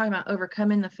 we were talking about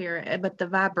overcoming the fear, but the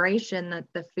vibration that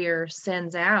the fear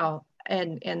sends out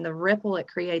and the ripple it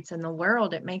creates in the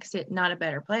world, it makes it not a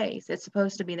better place. It's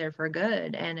supposed to be there for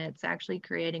good, and it's actually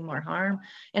creating more harm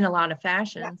in a lot of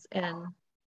fashions. And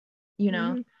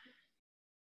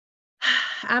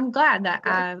I'm glad that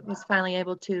I was finally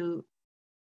able to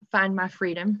find my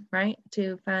freedom, right?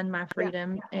 To find my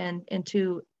freedom and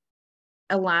to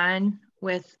align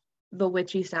with the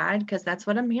witchy side, because that's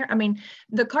what I'm here. I mean,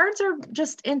 the cards are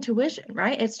just intuition,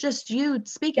 right? It's just you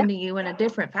speaking to you in a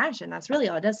different fashion. That's really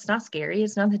all it does. It's not scary.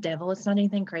 It's not the devil. It's not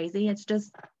anything crazy. It's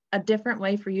just a different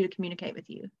way for you to communicate with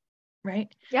you, right?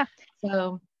 Yeah.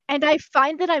 So, and I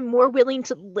find that I'm more willing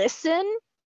to listen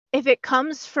if it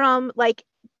comes from like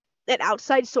an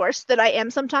outside source that I am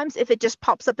sometimes, if it just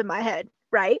pops up in my head,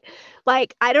 right?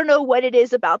 Like, I don't know what it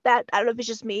is about that. I don't know if it's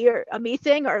just me or a me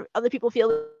thing, or other people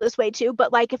feel this way too,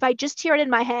 but like if I just hear it in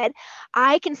my head,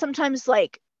 I can sometimes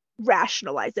like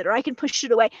rationalize it or I can push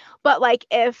it away. But like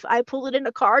if I pull it in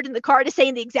a card and the card is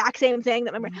saying the exact same thing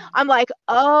that I'm like,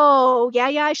 oh yeah,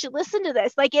 I should listen to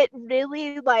this. Like it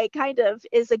really like kind of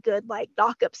is a good like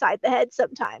knock upside the head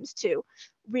sometimes to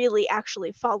really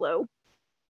actually follow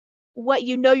what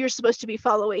you know you're supposed to be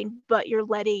following, but you're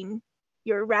letting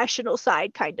your rational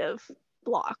side kind of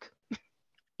block.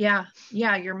 Yeah,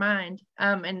 your mind.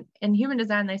 And in human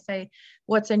design, they say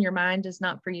what's in your mind is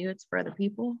not for you, it's for other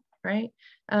people, right?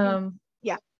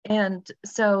 Yeah. And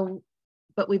so,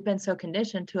 but we've been so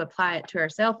conditioned to apply it to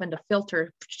ourselves and to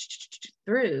filter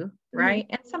through, right?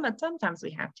 And sometimes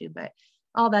we have to, but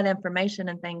all that information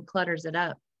and thing clutters it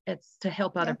up. It's to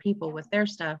help other people with their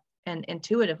stuff, and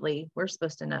intuitively we're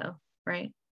supposed to know,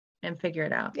 right? And figure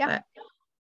it out. Yeah.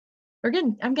 But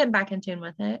I'm getting back in tune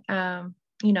with it.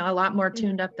 You know, a lot more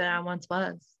tuned up than I once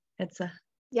was. It's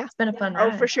been a fun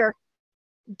ride. Oh, for sure.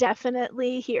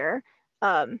 Definitely here.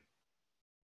 I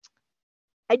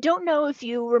don't know if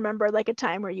you remember like a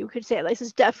time where you could say this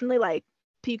is definitely like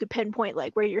you could pinpoint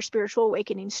like where your spiritual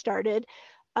awakening started.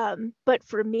 But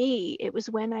for me, it was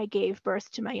when I gave birth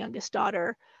to my youngest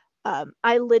daughter.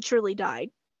 I literally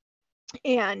died.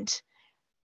 And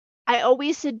I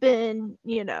always had been,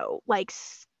 like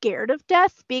scared of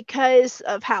death because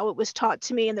of how it was taught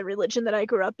to me, and the religion that I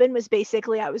grew up in was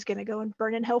basically I was going to go and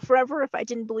burn in hell forever if I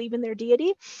didn't believe in their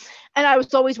deity. And I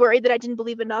was always worried that I didn't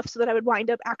believe enough so that I would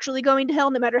wind up actually going to hell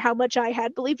no matter how much I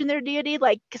had believed in their deity,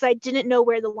 like because I didn't know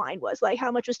where the line was, like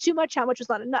how much was too much, how much was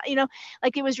not enough,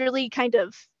 like it was really kind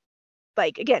of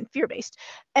like again fear-based.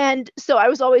 And so I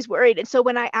was always worried, and so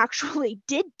when I actually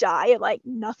did die, like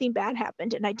nothing bad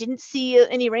happened and I didn't see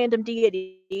any random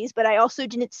deities, but I also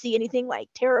didn't see anything like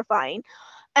terrifying,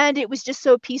 and it was just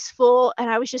so peaceful, and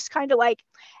I was just kind of like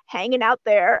hanging out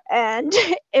there, and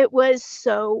it was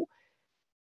so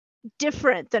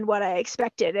different than what I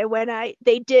expected. And when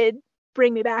they did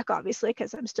bring me back, obviously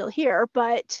because I'm still here,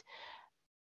 but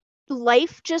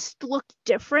life just looked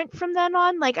different from then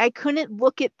on. Like I couldn't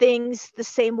look at things the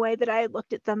same way that I had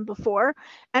looked at them before.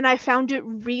 And I found it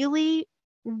really,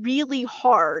 really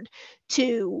hard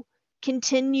to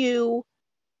continue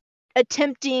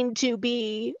attempting to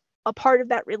be a part of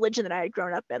that religion that I had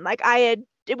grown up in. Like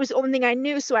it was the only thing I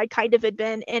knew. So I kind of had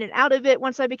been in and out of it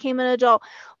once I became an adult,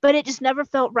 but it just never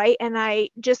felt right. And I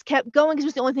just kept going because it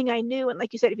was the only thing I knew. And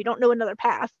like you said, if you don't know another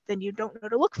path, then you don't know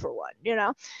to look for one,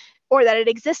 or that it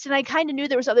existed. And I kind of knew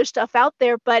there was other stuff out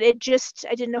there, but I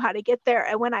didn't know how to get there.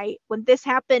 And when this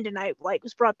happened and I like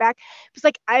was brought back, it was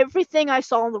like everything I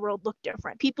saw in the world looked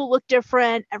different. People looked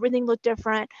different. Everything looked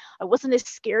different. I wasn't as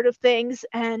scared of things,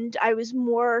 and I was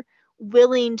more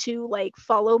willing to like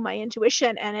follow my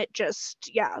intuition. And it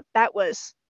just, that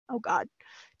was, oh God,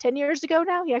 10 years ago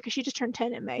now. Yeah. Cause she just turned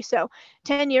 10 in May. So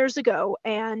 10 years ago.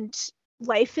 And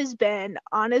life has been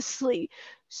honestly,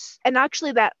 and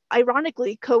actually that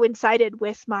ironically coincided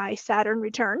with my Saturn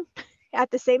return at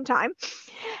the same time.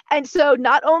 And so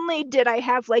not only did I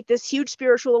have like this huge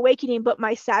spiritual awakening, but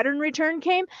my Saturn return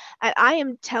came, and I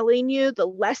am telling you, the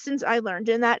lessons I learned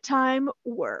in that time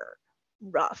were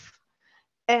rough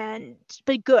and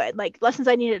but good, like lessons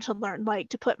I needed to learn, like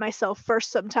to put myself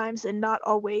first sometimes and not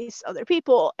always other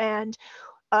people, and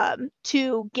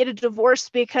to get a divorce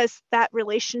because that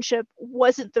relationship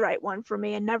wasn't the right one for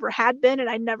me and never had been, and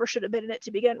I never should have been in it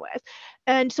to begin with.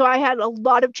 And so I had a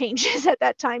lot of changes at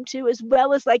that time too, as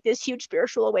well as like this huge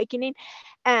spiritual awakening.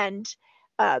 And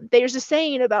there's a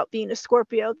saying about being a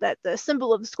Scorpio that the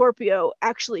symbol of the Scorpio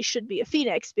actually should be a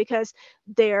phoenix, because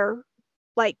their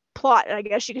like plot, I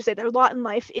guess you could say, their lot in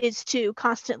life is to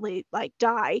constantly like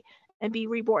die and be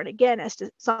reborn again as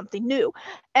to something new.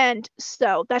 And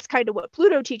so that's kind of what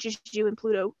Pluto teaches you, and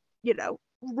Pluto,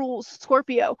 rules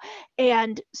Scorpio.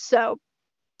 And so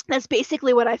that's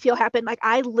basically what I feel happened. Like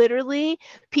I literally,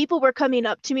 people were coming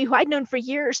up to me who I'd known for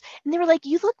years, and they were like,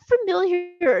 "You look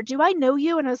familiar. Do I know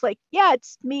you?" And I was like, "Yeah,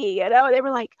 it's me." They were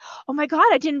like, "Oh my God,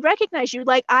 I didn't recognize you."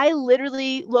 Like I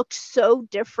literally looked so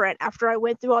different after I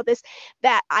went through all this,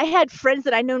 that I had friends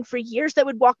that I'd known for years that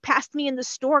would walk past me in the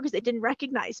store because they didn't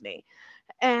recognize me.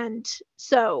 And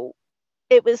so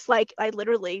it was like I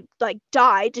literally like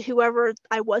died to whoever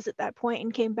I was at that point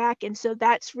and came back. And so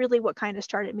that's really what kind of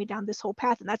started me down this whole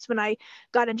path. And that's when I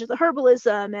got into the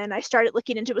herbalism and I started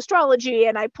looking into astrology,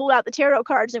 and I pulled out the tarot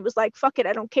cards and was like, fuck it,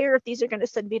 I don't care if these are going to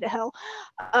send me to hell.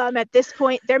 At this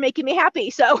point, they're making me happy,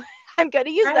 so I'm going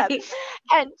to use them.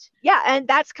 And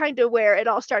that's kind of where it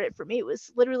all started for me. It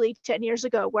was literally 10 years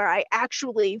ago where I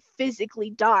actually physically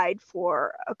died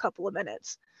for a couple of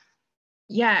minutes.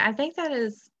 Yeah, I think that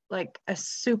is like a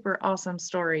super awesome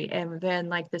story. And then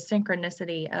like the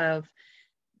synchronicity of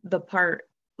the part,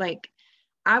 like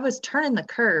I was turning the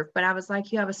curve, but I was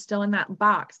like you, I was still in that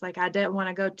box. Like I didn't want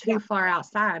to go too far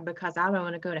outside because I don't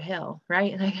want to go to hell,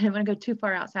 right? Like I didn't want to go too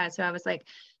far outside. So I was like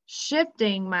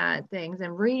shifting my things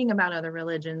and reading about other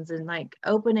religions and like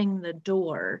opening the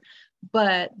door.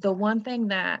 But the thing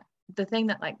that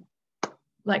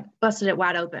like busted it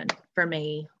wide open for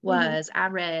me was I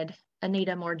read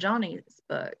Anita Morjani's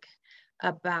book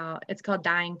it's called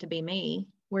Dying to Be Me,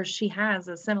 where she has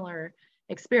a similar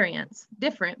experience,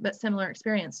 different but similar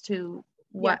experience to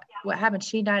what happened.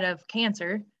 She died of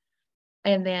cancer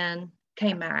and then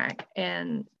came back,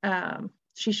 and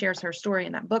she shares her story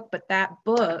in that book. But that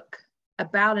book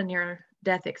about a near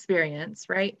death experience,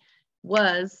 right,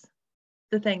 was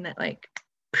the thing that like,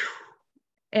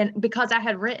 and because I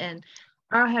had written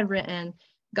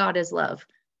God is Love,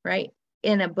 right,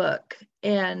 in a book,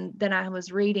 and then I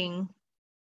was reading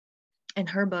in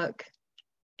her book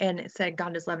and it said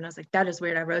God is love, and I was like, that is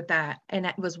weird, I wrote that. And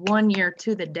it was 1 year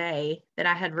to the day that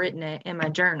I had written it in my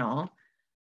journal,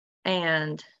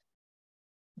 and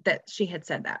that she had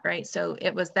said that, right? So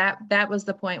it was that was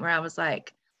the point where I was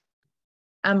like,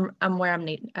 I'm where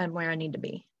I need to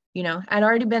be. You know, I'd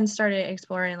already been started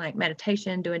exploring like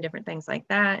meditation, doing different things like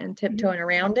that and tiptoeing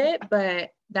around it, but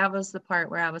that was the part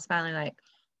where I was finally like,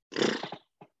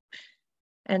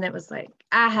 and it was like,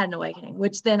 I had an awakening,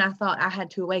 which then I thought I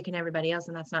had to awaken everybody else,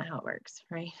 and that's not how it works,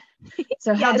 right?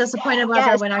 So how disappointed was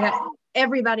I when I got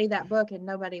everybody that book and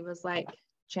nobody was like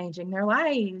changing their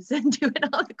lives and doing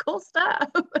all the cool stuff.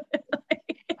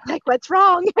 Like, what's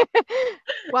wrong?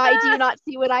 Why do you not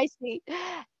see what I see?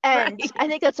 And right. I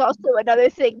think that's also another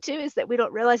thing too, is that we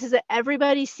don't realize is that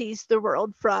everybody sees the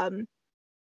world from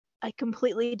a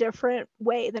completely different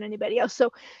way than anybody else.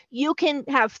 So you can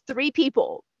have 3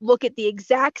 people look at the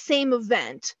exact same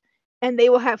event and they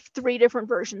will have 3 different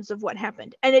versions of what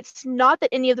happened. And it's not that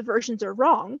any of the versions are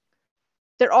wrong.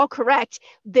 They're all correct.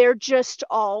 They're just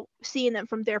all seeing them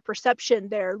from their perception,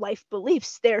 their life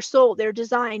beliefs, their soul, their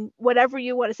design, whatever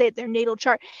you want to say, their natal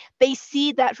chart. They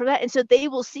see that from that. And so they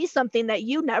will see something that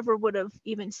you never would have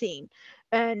even seen,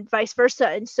 and vice versa.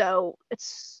 And so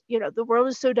it's, you know, the world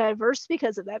is so diverse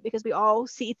because of that, because we all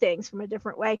see things from a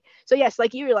different way. So yes,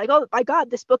 like you're like, oh my God,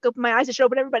 this book opened my eyes, to show,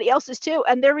 but everybody else's too.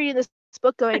 And they're reading this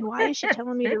book going, why is she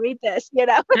telling me to read this? You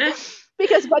know,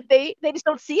 because what they just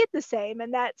don't see it the same.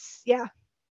 And that's,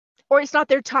 or it's not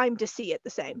their time to see it the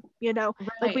same, you know, right.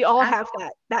 Like we all have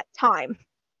that time.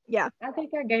 Yeah. I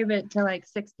think I gave it to like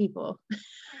 6 people.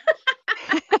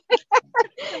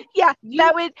 Yeah,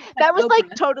 that was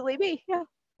like totally me. Yeah,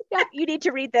 you need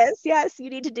to read this. Yes, you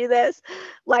need to do this.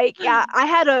 Like, yeah, I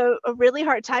had a really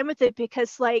hard time with it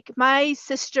because like my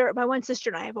one sister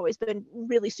and I have always been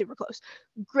really super close,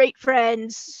 great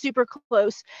friends, super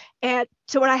close. And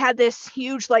so when I had this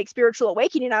huge like spiritual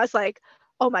awakening, I was like,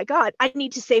 oh my God, I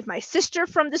need to save my sister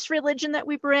from this religion that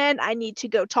we were in. I need to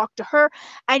go talk to her.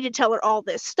 I need to tell her all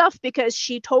this stuff because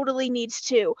she totally needs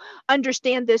to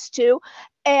understand this too.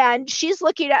 And she's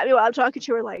looking at me while I'm talking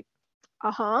to her like,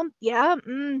 yeah,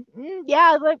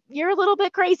 yeah, like you're a little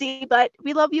bit crazy, but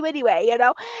we love you anyway, you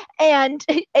know? And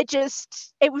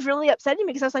it was really upsetting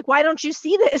me because I was like, why don't you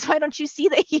see this? Why don't you see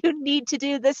that you need to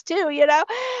do this too, you know?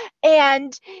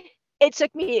 And it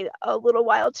took me a little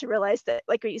while to realize that,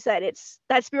 like what you said, it's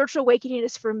that spiritual awakening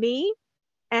is for me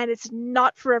and it's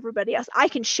not for everybody else. I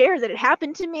can share that it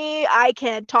happened to me. I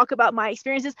can talk about my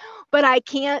experiences, but I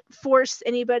can't force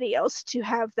anybody else to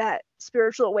have that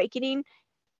spiritual awakening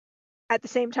at the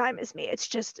same time as me. It's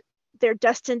just they're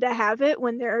destined to have it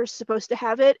when they're supposed to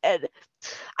have it, and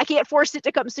I can't force it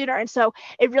to come sooner. And so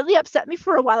it really upset me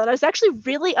for a while, and I was actually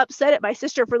really upset at my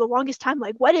sister for the longest time,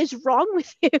 like, what is wrong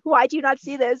with you? Why do you not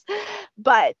see this?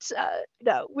 But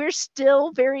no, we're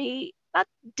still very not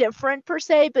different per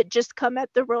se, but just come at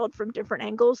the world from different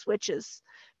angles, which is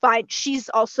fine. She's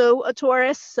also a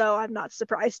Taurus, so I'm not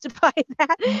surprised by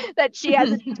that she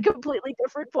has a completely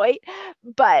different point.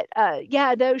 But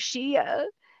yeah, no, she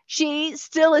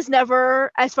still is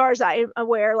never, as far as I'm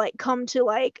aware, like come to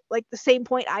like the same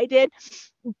point I did,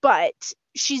 but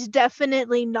she's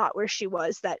definitely not where she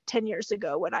was that 10 years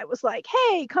ago when I was like,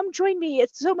 hey, come join me,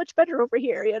 it's so much better over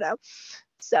here, you know.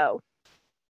 So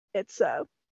it's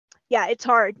yeah, it's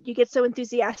hard. You get so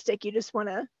enthusiastic, you just want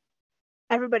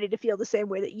everybody to feel the same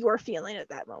way that you're feeling at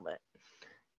that moment.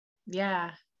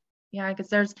 Yeah, because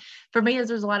there's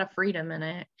a lot of freedom in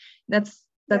it.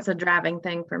 That's a driving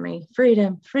thing for me.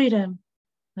 Freedom.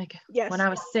 Like when I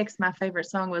was 6, my favorite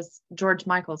song was George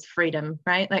Michael's Freedom,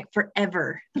 right? Like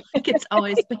forever. Like it's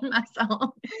always been my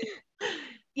song.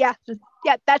 Yeah,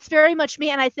 that's very much me.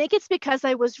 And I think it's because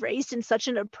I was raised in such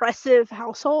an oppressive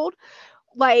household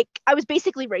like I was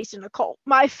basically raised in a cult.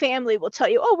 My family will tell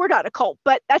you, oh, we're not a cult,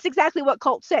 but that's exactly what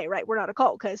cults say, right? We're not a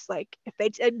cult, because like if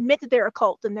they admit that they're a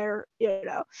cult, then they're,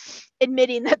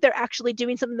 admitting that they're actually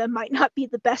doing something that might not be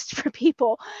the best for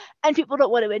people, and people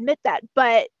don't want to admit that.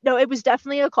 But no, it was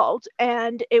definitely a cult,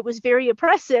 and it was very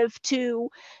oppressive to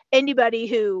anybody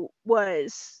who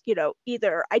was,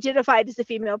 either identified as the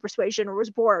female persuasion or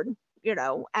was born,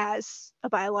 as a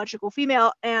biological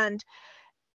female. And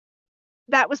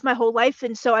that was my whole life.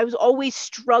 And so I was always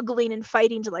struggling and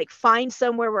fighting to like find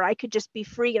somewhere where I could just be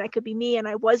free and I could be me, and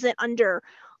I wasn't under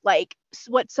like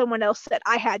what someone else said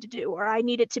I had to do, or I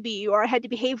needed to be, or I had to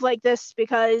behave like this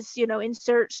because,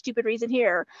 insert stupid reason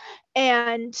here.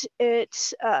 And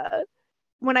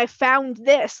when I found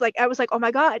this, like I was like, oh my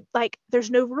God, like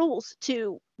there's no rules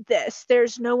to this.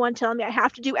 There's no one telling me I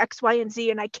have to do X, Y, and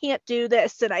Z, and I can't do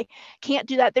this and I can't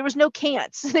do that. There was no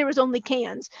can'ts. There was only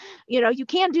cans. You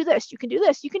can do this, you can do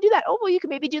this, you can do that. Oh, well, you can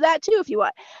maybe do that too if you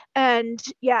want. And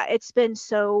yeah, it's been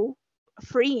so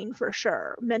freeing for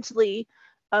sure, mentally,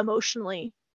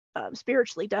 emotionally,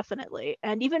 spiritually, definitely,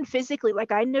 and even physically.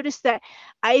 Like I noticed that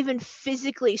I even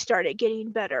physically started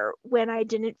getting better when I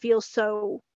didn't feel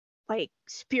so like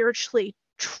spiritually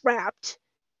trapped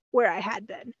where I had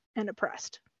been and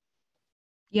oppressed.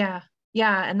 Yeah.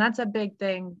 Yeah. And that's a big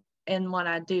thing in what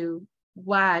I do,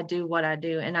 why I do what I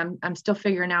do. And I'm still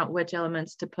figuring out which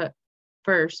elements to put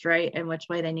first, right? And which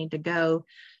way they need to go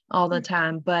all the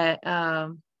time. But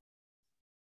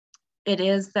it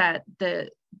is that the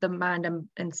mind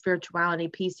and spirituality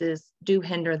pieces do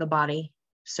hinder the body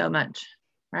so much,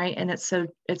 right? And it's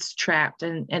trapped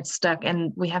and it's stuck,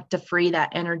 and we have to free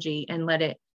that energy and let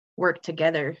it work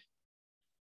together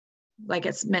like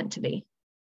it's meant to be,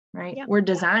 right? Yeah. We're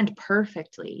designed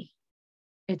perfectly.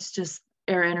 It's just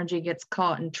our energy gets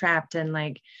caught and trapped, and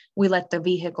like we let the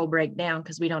vehicle break down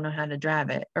because we don't know how to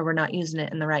drive it, or we're not using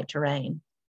it in the right terrain.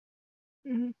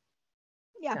 Mm-hmm.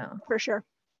 Yeah, for sure.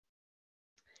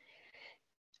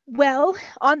 Well,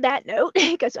 on that note,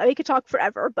 because we could talk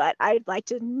forever, but I'd like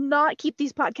to not keep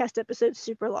these podcast episodes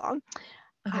super long.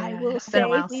 Oh, I yeah, will it's been a say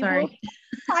while. Sorry.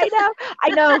 I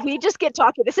know, we just get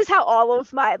talking. This is how all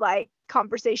of my like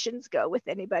conversations go with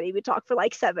anybody. We talk for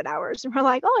like 7 hours and we're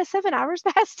like, oh, is 7 hours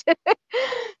fast?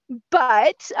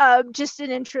 But just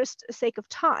in interest sake of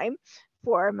time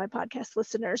for my podcast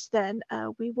listeners, then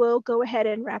we will go ahead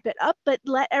and wrap it up, but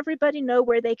let everybody know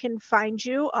where they can find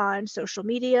you on social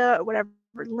media or whatever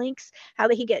links, how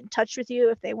they can get in touch with you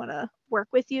if they want to work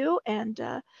with you. And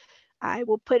I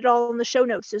will put it all in the show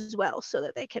notes as well so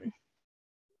that they can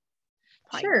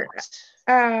find Sure. it.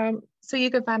 So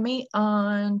you can find me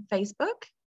on Facebook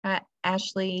at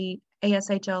Ashli,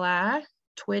 ASHLI,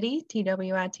 Twitty,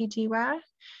 TWITTY.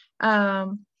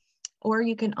 Or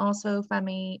you can also find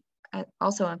me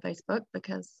also on Facebook,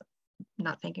 because I'm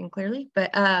not thinking clearly,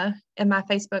 but in my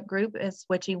Facebook group is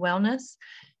Witchy Wellness,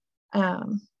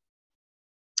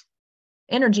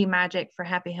 Energy Magic for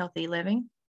Happy, Healthy Living.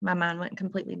 My mind went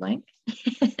completely blank.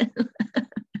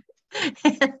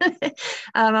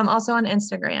 I'm also on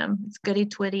Instagram. It's Goody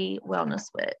Twitty Wellness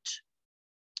Witch.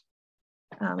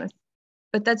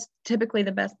 But that's typically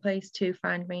the best place to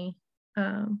find me.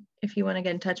 If you want to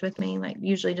get in touch with me, like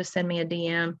usually just send me a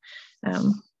DM.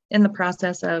 In the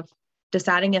process of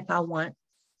deciding if I want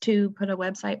to put a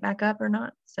website back up or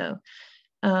not. So,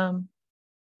 all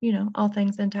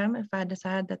things in time if I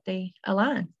decide that they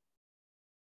align.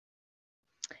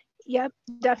 Yep,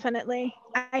 definitely.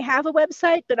 I have a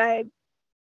website, but I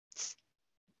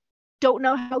don't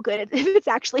know how good if it's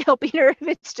actually helping or if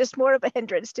it's just more of a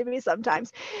hindrance to me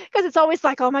sometimes, because it's always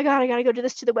like, oh my God, I got to go do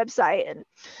this to the website. And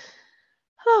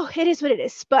it is what it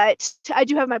is. But I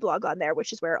do have my blog on there,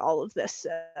 which is where all of this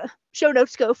show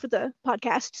notes go for the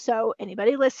podcast. So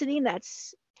anybody listening,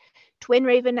 that's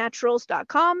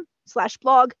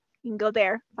twinravennaturals.com/blog. You can go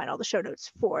there, find all the show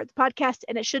notes for the podcast,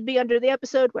 and it should be under the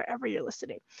episode wherever you're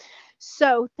listening.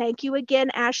 So thank you again,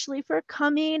 Ashli, for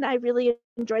coming. I really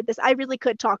enjoyed this. I really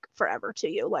could talk forever to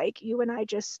you. Like, you and I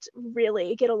just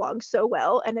really get along so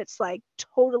well, and it's like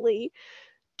totally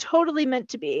meant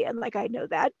to be. And like, I know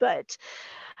that, but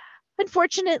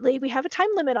unfortunately we have a time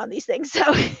limit on these things. So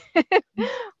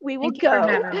we will Thank you go.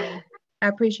 for having me. I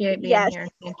appreciate being here.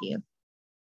 Thank you.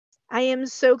 I am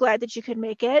so glad that you could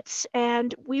make it,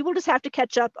 and we will just have to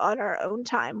catch up on our own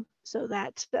time so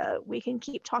that we can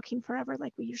keep talking forever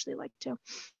like we usually like to.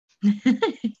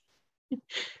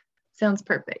 Sounds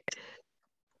perfect.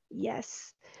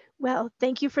 Yes. Well,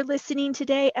 thank you for listening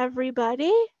today,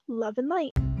 everybody. Love and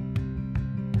light.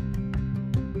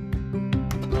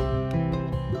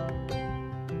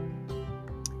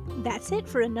 That's it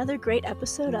for another great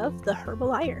episode of The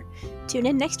Herbal Ire. Tune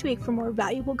in next week for more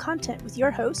valuable content with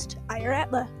your host, Ire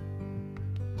Atla.